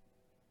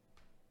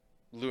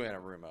Lou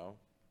Anarumo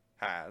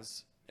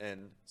has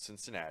in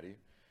Cincinnati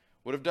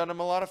would have done him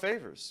a lot of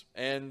favors.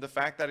 And the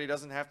fact that he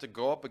doesn't have to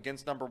go up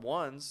against number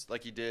 1s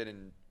like he did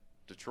in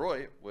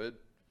Detroit would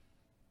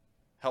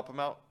help him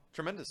out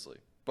tremendously.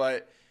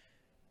 But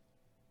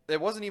it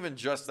wasn't even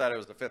just that it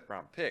was the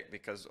 5th-round pick,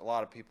 because a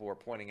lot of people were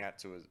pointing at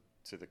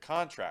to the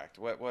contract.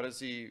 What is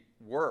he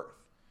worth?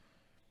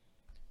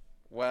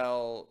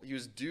 Well, he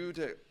was due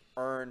to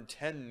earn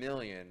 $10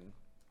 million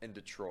in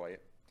Detroit,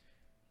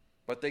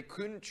 but they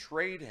couldn't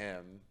trade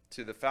him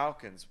to the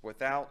Falcons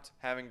without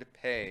having to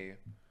pay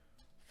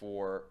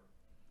for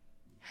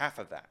half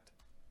of that.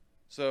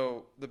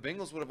 So the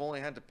Bengals would have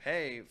only had to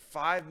pay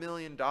 $5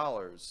 million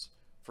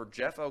for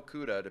Jeff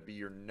Okudah to be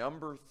your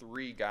number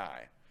 3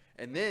 guy.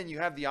 And then you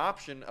have the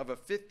option of a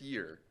 5th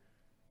year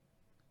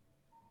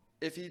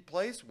if he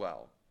plays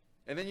well.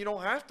 And then you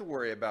don't have to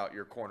worry about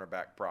your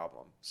cornerback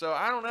problem. So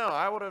I don't know.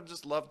 I would have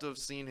just loved to have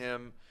seen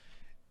him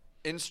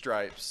in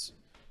stripes,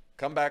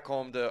 come back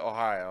home to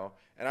Ohio.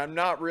 And I'm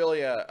not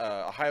really a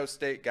Ohio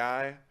State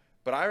guy,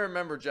 but I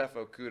remember Jeff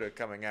Okudah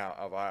coming out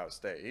of Ohio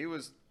State. He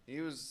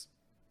was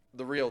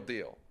the real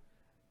deal.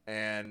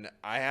 And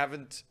I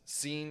haven't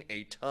seen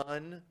a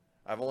ton.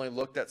 I've only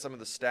looked at some of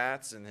the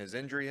stats and his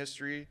injury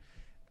history.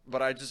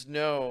 But I just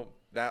know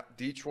that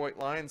Detroit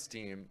Lions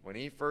team, when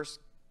he first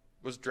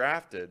was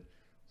drafted,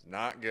 was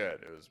not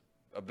good. It was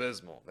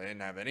abysmal. They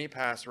didn't have any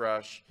pass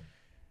rush.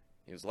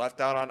 He was left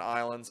out on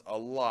islands a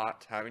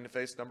lot, having to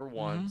face number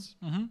 1s.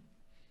 Mm-hmm.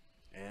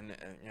 And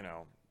you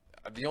know,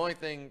 the only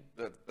thing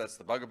that's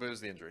the bugaboo is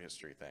the injury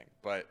history thing.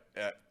 But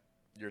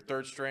your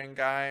 3rd-string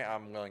guy,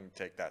 I'm willing to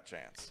take that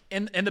chance.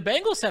 And the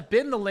Bengals have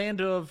been the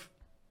land of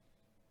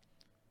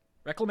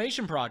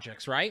reclamation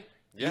projects, right?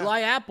 Yeah.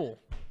 Eli Apple.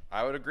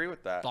 I would agree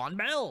with that. Don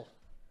Bell.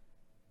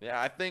 Yeah,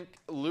 I think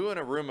Lou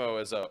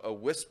Anarumo is a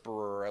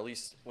whisperer, at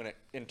least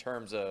in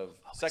terms of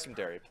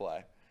secondary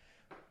play.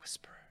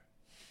 Whisperer.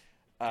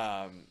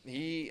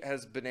 He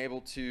has been able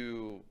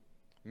to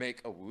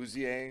make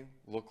Awuzie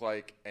look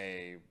like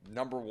a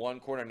number 1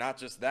 corner. Not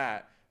just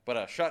that, but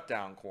a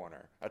shutdown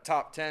corner, a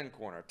top 10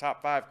 corner,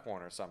 top 5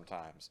 corner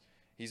sometimes.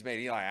 He's made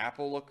Eli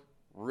Apple look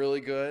really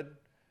good.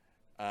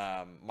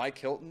 Mike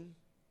Hilton,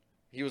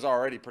 he was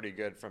already pretty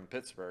good from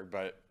Pittsburgh,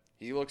 but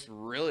he looks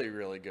really,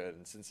 really good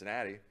in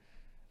Cincinnati.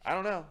 I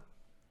don't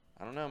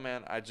know,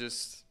 man. I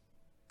just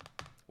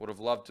would have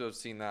loved to have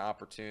seen that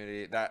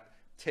opportunity. That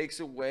takes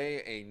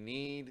away a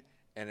need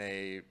and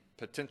a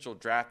potential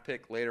draft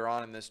pick later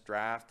on in this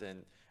draft.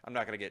 And I'm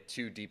not going to get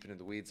too deep into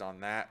the weeds on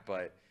that,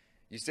 but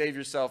you save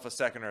yourself a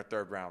 2nd or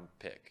 3rd round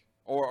pick,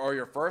 or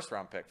your 1st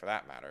round pick for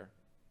that matter.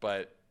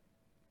 But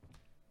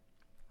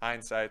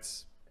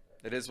hindsight's,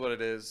 it is what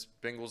it is.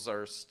 Bengals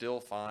are still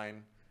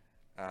fine.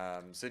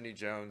 Sidney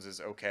Jones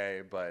is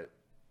okay, but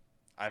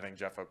I think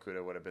Jeff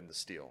Okudah would have been the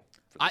steal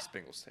for this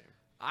Bengals team.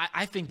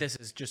 I think this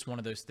is just one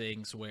of those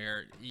things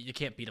where you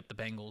can't beat up the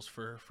Bengals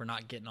for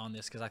not getting on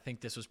this, because I think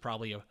this was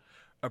probably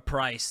a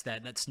price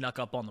that snuck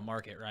up on the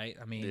market, right?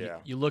 I mean, yeah.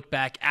 you look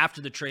back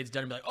after the trade's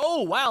done and be like,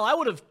 oh, wow, I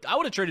would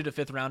have traded a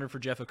 5th rounder for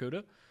Jeff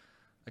Okudah.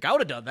 Like, I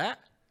would have done that.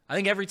 I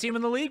think every team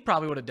in the league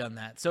probably would have done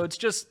that. So it's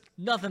just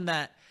nothing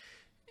that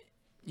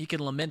you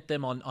can lament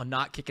them on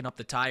not kicking up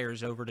the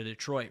tires over to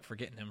Detroit for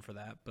getting him for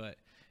that. But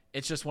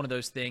it's just one of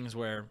those things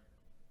where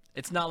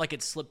it's not like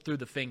it slipped through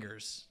the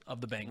fingers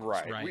of the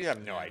Bengals, right? We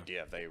have no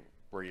idea if they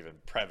were even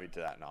privy to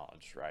that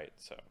knowledge, right?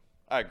 So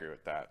I agree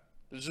with that.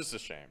 It's just a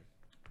shame.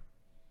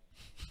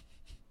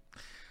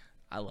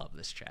 I love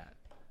this chat.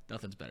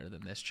 Nothing's better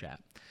than this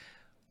chat.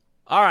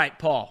 All right,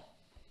 Paul.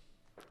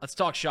 Let's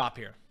talk shop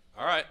here.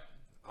 All right.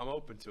 I'm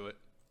open to it.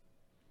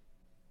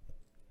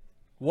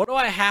 What do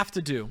I have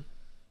to do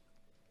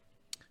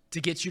to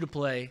get you to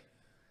play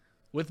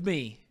with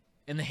me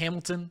in the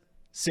Hamilton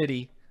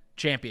City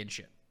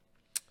Championship?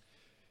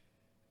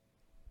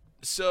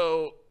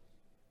 So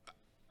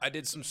I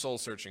did some soul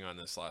searching on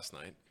this last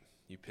night.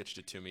 You pitched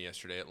it to me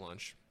yesterday at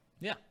lunch.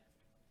 Yeah.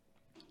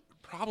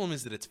 Problem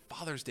is that it's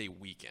Father's Day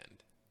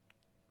weekend.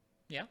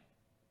 Yeah.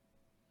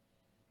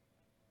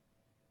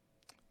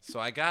 So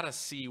I got to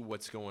see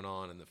what's going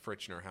on in the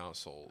Fritchner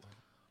household.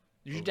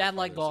 Does your dad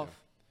like golf?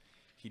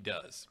 He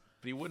does.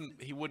 But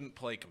he wouldn't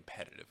play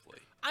competitively.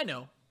 I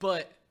know,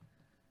 but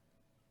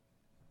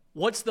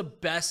what's the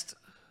best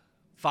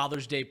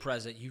Father's Day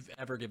present you've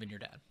ever given your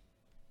dad?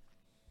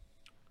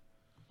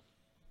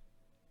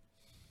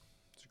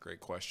 It's a great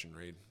question,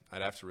 Reid.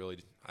 I'd have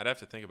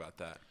to think about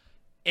that.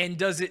 And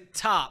does it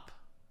top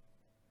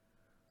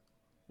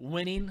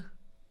winning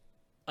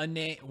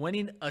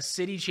a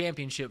city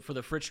championship for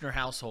the Fritzner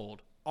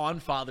household on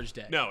Father's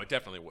Day? No, it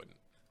definitely wouldn't.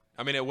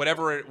 I mean,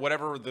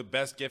 whatever the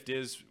best gift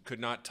is could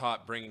not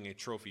top bringing a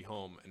trophy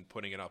home and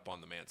putting it up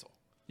on the mantle.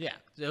 Yeah,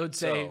 so it would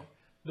say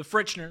the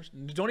Fritzners.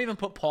 Don't even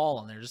put Paul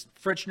on there. Just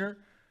Fritzner.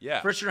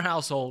 Yeah. Fritzner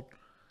household,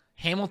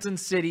 Hamilton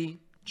City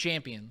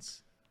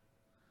champions.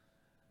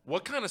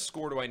 What kind of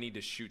score do I need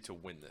to shoot to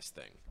win this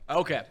thing?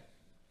 Okay.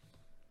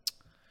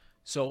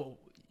 So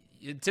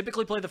you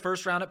typically play the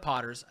first round at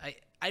Potters.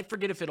 I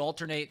forget if it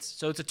alternates.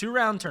 So it's a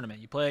 2-round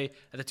tournament. You play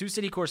at the 2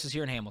 city courses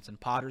here in Hamilton,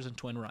 Potters and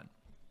Twin Run.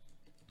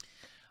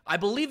 I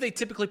believe they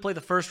typically play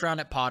the first round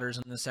at Potters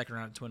and the second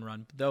round at Twin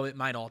Run, though it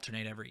might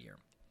alternate every year.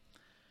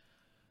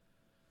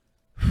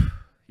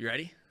 You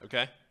ready?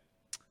 Okay.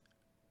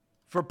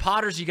 For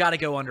Potters, you got to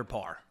go under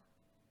par.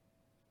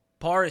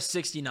 Par is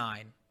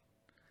 69.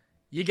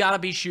 You got to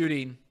be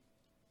shooting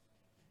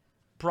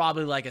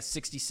probably like a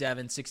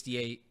 67,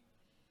 68.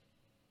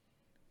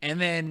 And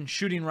then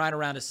shooting right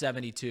around a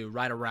 72,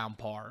 right around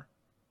par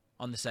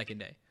on the second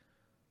day.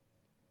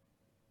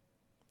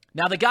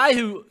 Now, the guy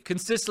who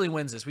consistently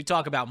wins this, we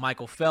talk about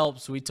Michael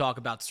Phelps, we talk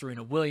about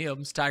Serena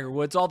Williams, Tiger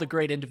Woods, all the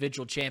great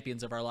individual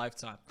champions of our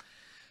lifetime.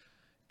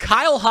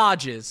 Kyle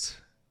Hodges,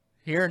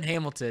 here in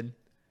Hamilton,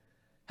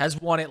 has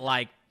won it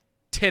like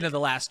 10 of the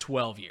last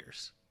 12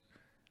 years.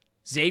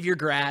 Xavier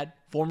grad,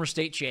 former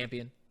state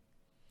champion.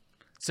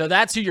 So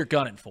that's who you're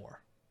gunning for.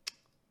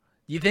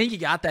 You think you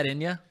got that in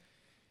you?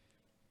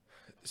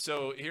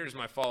 So here's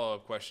my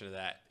follow-up question to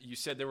that. You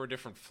said there were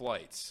different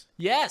flights.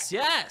 Yes.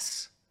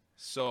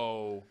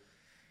 So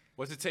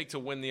what's it take to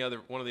win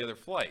one of the other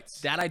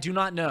flights? That I do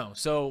not know.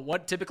 So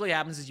what typically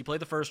happens is you play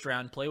the first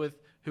round, play with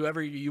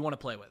whoever you want to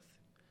play with.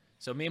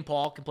 So me and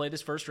Paul can play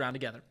this first round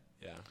together.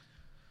 Yeah.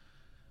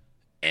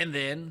 And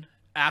then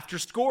after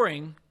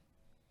scoring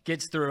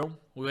gets through,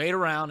 we wait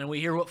around and we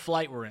hear what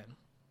flight we're in.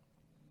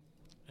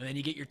 And then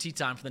you get your tee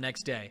time for the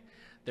next day.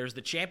 There's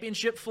the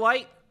championship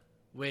flight,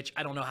 which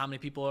I don't know how many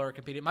people are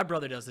competing. My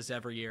brother does this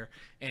every year.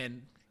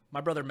 And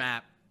my brother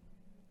Matt,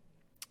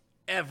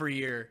 every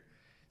year,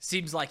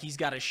 seems like he's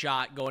got a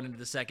shot going into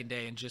the second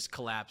day and just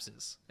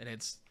collapses. And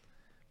it's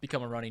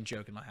become a running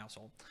joke in my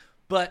household.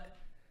 But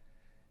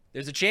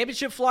there's a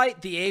championship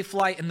flight, the A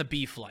flight, and the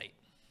B flight.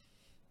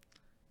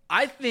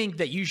 I think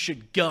that you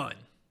should gun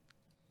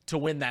to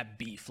win that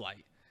B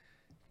flight.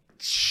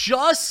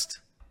 Just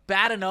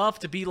bad enough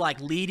to be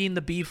like leading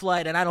the B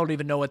flight, and I don't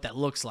even know what that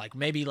looks like.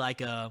 Maybe like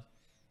a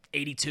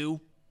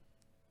 82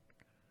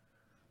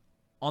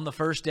 on the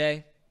first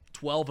day,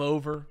 12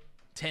 over,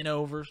 10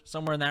 over,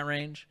 somewhere in that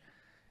range.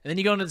 And then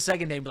you go into the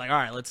second day and be like, all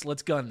right,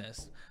 let's gun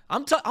this.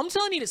 I'm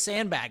telling you to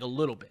sandbag a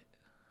little bit.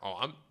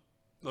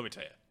 Let me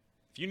tell you.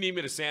 If you need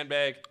me to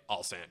sandbag,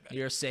 I'll sandbag.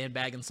 You're a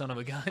sandbagging son of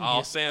a gun.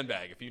 I'll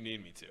sandbag if you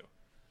need me to.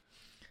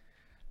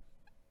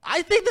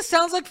 I think this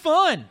sounds like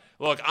fun.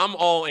 Look, I'm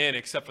all in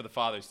except for the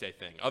Father's Day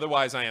thing.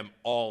 Otherwise, I am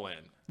all in.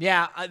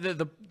 Yeah,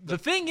 the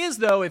thing is,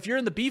 though, if you're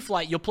in the B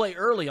flight, you'll play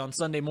early on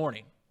Sunday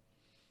morning.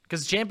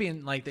 Because the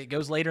champion, it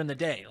goes later in the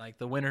day. Like,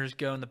 the winners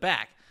go in the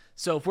back.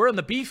 So if we're in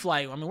the B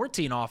flight, we're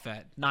teeing off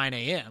at 9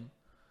 a.m.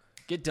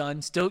 Get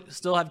done. Still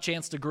have a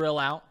chance to grill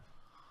out.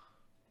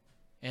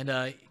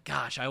 And,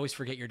 gosh, I always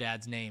forget your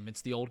dad's name.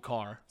 It's the old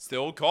car. It's the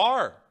old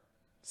car.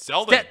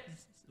 Selden.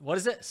 What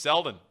is it?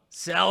 Selden.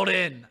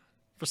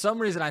 For some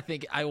reason, I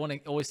think I want to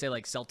always say,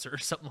 Seltzer or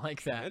something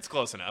like that. It's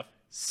close enough.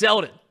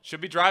 Selden.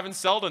 Should be driving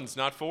Seldens,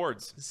 not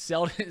Fords.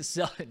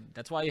 Selden.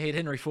 That's why you hate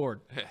Henry Ford.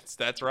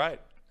 That's right.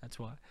 That's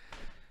why.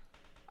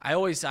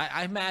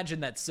 I imagine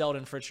that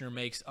Selden Fritzner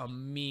makes a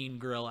mean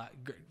grill,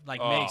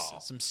 makes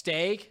some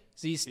steak.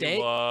 See steak?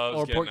 He loves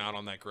or getting out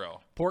on that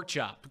grill. Pork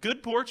chop.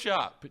 Good pork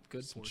chop.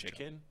 Good some pork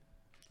chicken.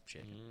 Chop.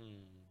 Chicken.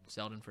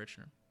 Selden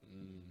Fritzner.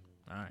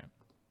 All right.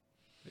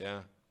 Yeah.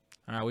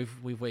 All right,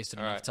 we've wasted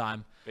enough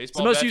time.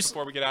 Baseball bets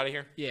before we get out of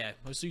here? Yeah,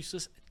 most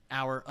useless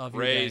hour of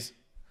your Rays. day.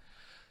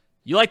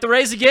 You like the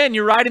Rays again?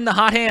 You're riding the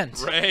hot hand.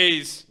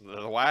 Rays.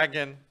 The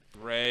wagon.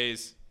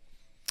 Rays.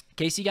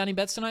 Casey, got any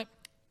bets tonight?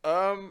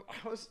 I'm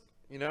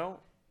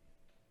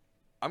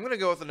gonna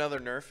go with another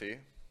Nerfy.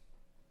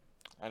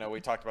 I know we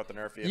talked about the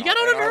Nerfy. You got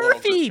on a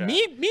Nerfy.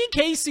 Me and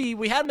Casey,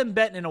 we hadn't been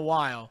betting in a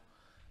while,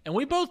 and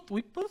we both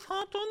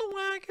hopped on the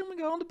wagon. We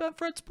got on the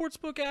Betfred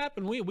Sportsbook app,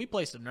 and we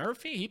placed a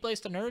Nerfy. He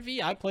placed a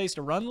Nerfy. I placed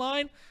a run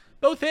line.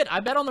 Both hit.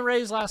 I bet on the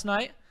Rays last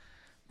night.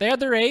 They had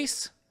their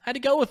ace. Had to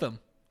go with them.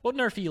 What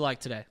Nerfy you like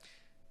today?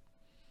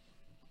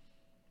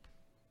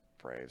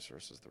 Braves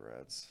versus the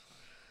Reds.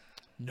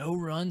 No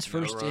runs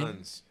first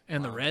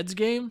in the Wow. Reds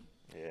game.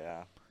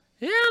 Yeah.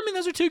 Yeah,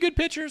 those are two good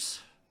pitchers.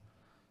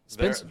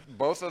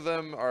 Both of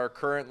them are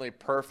currently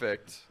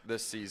perfect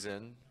this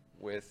season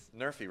with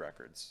Nerfy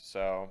records.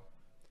 So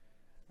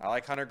I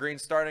like Hunter Green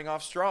starting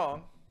off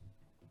strong.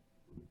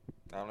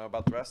 I don't know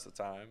about the rest of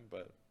the time,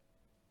 but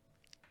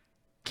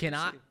Can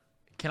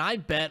Can I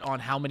bet on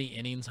how many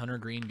innings Hunter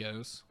Green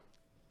goes?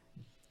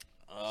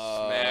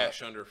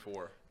 Smash under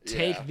 4.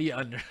 Take the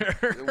under.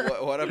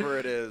 Whatever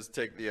it is,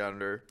 take the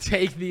under.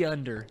 Take the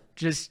under.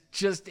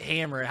 Just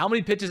hammer it. How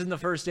many pitches in the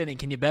first inning?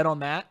 Can you bet on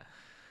that?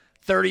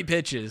 30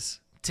 pitches.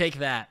 Take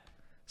that.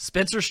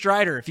 Spencer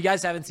Strider. If you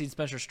guys haven't seen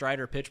Spencer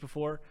Strider pitch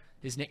before,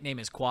 his nickname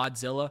is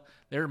Quadzilla.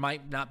 There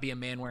might not be a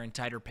man wearing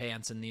tighter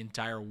pants in the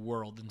entire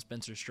world than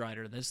Spencer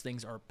Strider. Those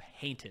things are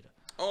painted.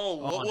 Oh,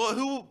 well,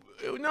 who?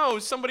 No,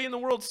 somebody in the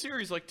World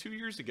Series like 2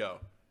 years ago,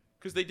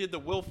 because they did the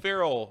Will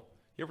Ferrell.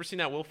 You ever seen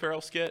that Will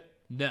Ferrell skit?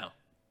 No.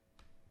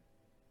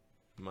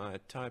 My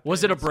type.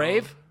 Was it a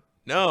Brave?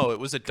 No, it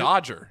was a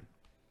Dodger.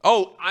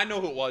 Oh, I know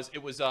who it was.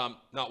 It was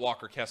not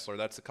Walker Kessler.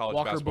 That's the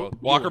college basketball.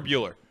 Walker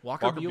Buehler.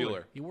 Walker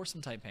Buehler. He wore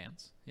some tight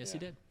pants. Yes, he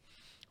did.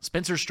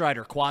 Spencer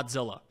Strider,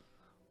 Quadzilla.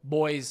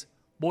 Boys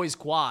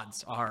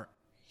quads are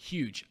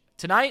huge.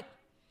 Tonight,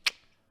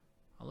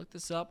 I'll look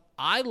this up.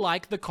 I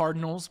like the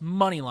Cardinals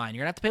money line.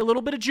 You're going to have to pay a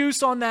little bit of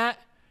juice on that.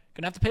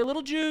 Going to have to pay a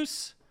little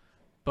juice.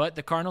 But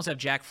the Cardinals have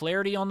Jack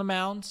Flaherty on the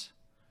mound,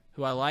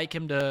 who I like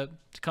him to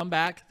come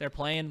back. They're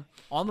playing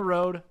on the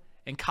road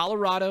in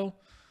Colorado.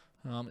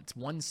 It's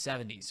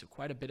 170, so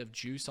quite a bit of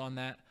juice on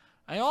that.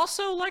 I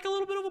also like a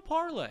little bit of a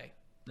parlay.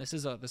 This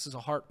is a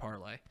heart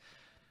parlay.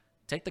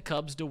 Take the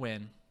Cubs to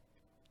win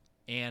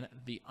and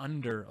the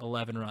under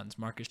 11 runs.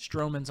 Marcus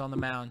Stroman's on the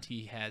mound.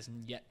 He has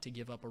yet to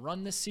give up a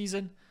run this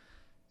season.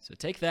 So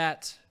take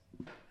that.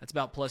 That's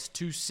about plus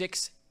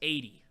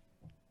 2,680.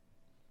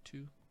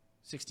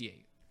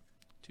 268.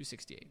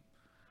 268.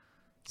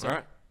 So, All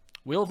right.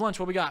 Wheel of Lunch,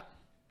 what we got?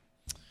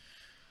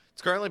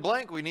 It's currently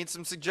blank. We need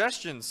some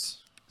suggestions.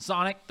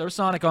 Sonic. Throw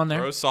Sonic on there.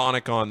 Throw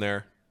Sonic on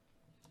there.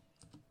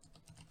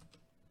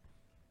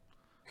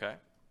 Okay.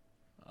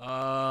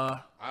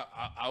 I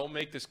will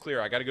make this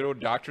clear. I got to go to a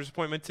doctor's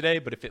appointment today,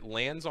 but if it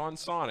lands on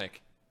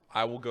Sonic,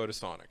 I will go to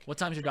Sonic. What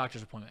time's your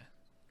doctor's appointment?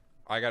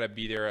 I got to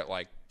be there at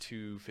like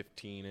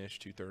 2:15-ish,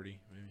 2:30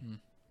 maybe.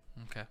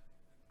 Okay.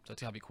 So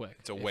it's got to be quick.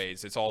 It's a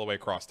ways. It's all the way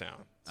across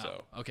town.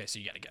 So okay, so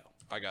you got to go.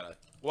 I got to.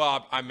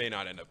 Well, I may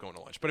not end up going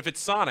to lunch, but if it's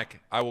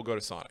Sonic, I will go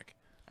to Sonic.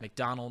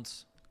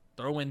 McDonald's.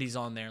 Throw Wendy's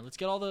on there. Let's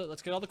get all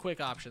the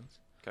quick options.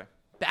 Okay.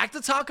 Back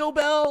to Taco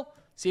Bell.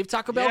 See if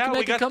Taco Bell can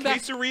make a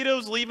comeback. Yeah, we got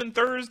quesadillas leaving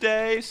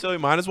Thursday, so you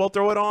might as well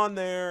throw it on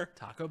there.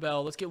 Taco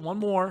Bell. Let's get one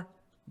more.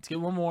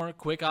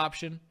 Quick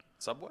option.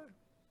 Subway?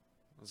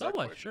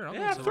 Subway, sure. I'll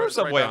Yeah, go throw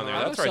Subway on there.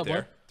 I'll That's go right Subway.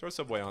 there. Throw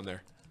Subway on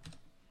there.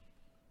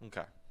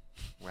 Okay.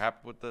 We're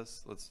happy with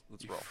this. Let's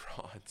roll.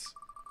 Frauds.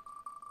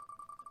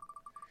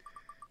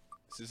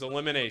 This is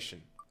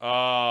elimination.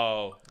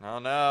 Oh. Oh,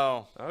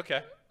 no.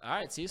 Okay. All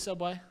right, see you,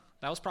 Subway.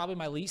 That was probably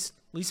my least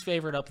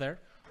favorite up there.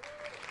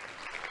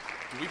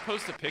 Do we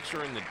post a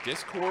picture in the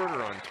Discord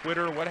or on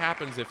Twitter? What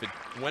happens if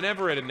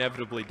whenever it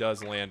inevitably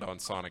does land on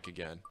Sonic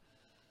again?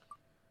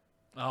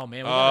 Oh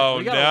man, we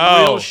no. got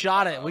a real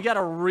shot at. We got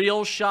a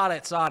real shot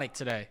at Sonic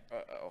today.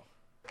 Uh-oh.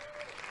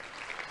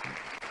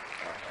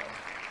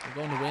 We're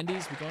going to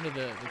Wendy's. We're going to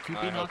the Koopy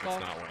I hope knockoff.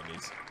 it's not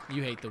Wendy's.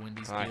 You hate the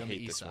Wendy's. I on the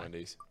hate east this side.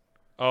 Wendy's.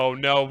 Oh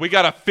no, we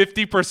got a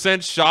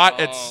 50% shot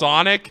at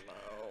Sonic.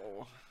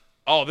 No.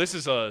 Oh, this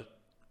is a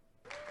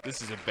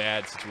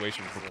bad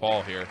situation for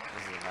Paul here.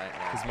 This is a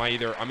nightmare.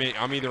 Because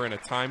I'm either in a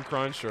time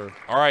crunch or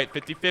all right,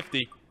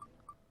 50-50.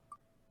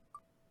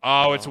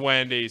 Oh, it's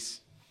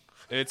Wendy's.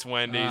 It's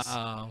Wendy's.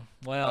 Oh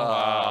well.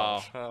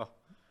 Wow. Oh.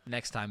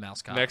 Next time,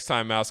 Mouse Cop. Next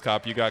time, Mouse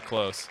Cop, you got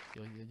close.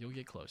 You'll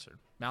get closer.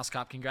 Mouse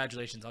Cop,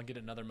 congratulations. I'll get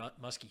another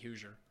Muskie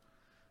Hoosier.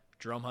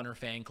 Drum Hunter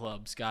fan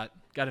club's got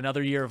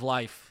another year of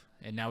life,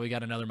 and now we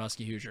got another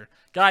Muskie Hoosier.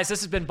 Guys,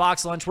 this has been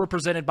Box Lunch. We're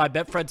presented by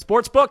Betfred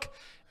Sportsbook.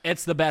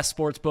 It's the best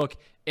sportsbook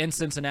in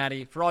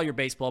Cincinnati for all your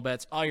baseball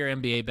bets, all your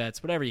NBA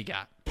bets, whatever you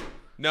got.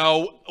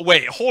 No,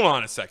 wait, hold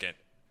on a second.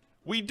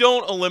 We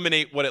don't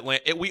eliminate what it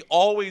lands. We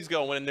always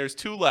go when there's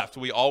two left.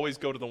 We always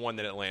go to the one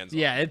that it lands on.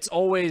 Yeah, it's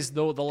always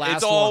the last.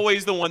 It's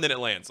always the one that it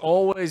lands on.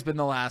 Always been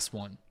the last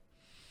one.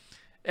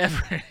 You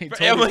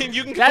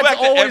can go back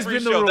to every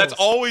show. That's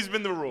always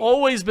been the rule.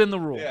 Always been the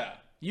rule. Yeah.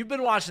 You've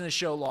been watching the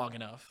show long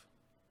enough.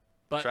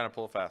 But Trying to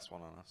pull a fast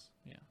one on us.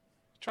 yeah.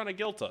 Trying to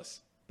guilt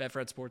us.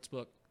 Betfred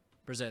Sportsbook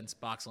presents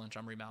Box Lunch.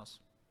 I'm Reid Maus,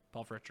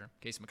 Paul Fritcher,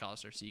 Casey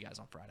McAllister. See you guys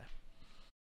on Friday.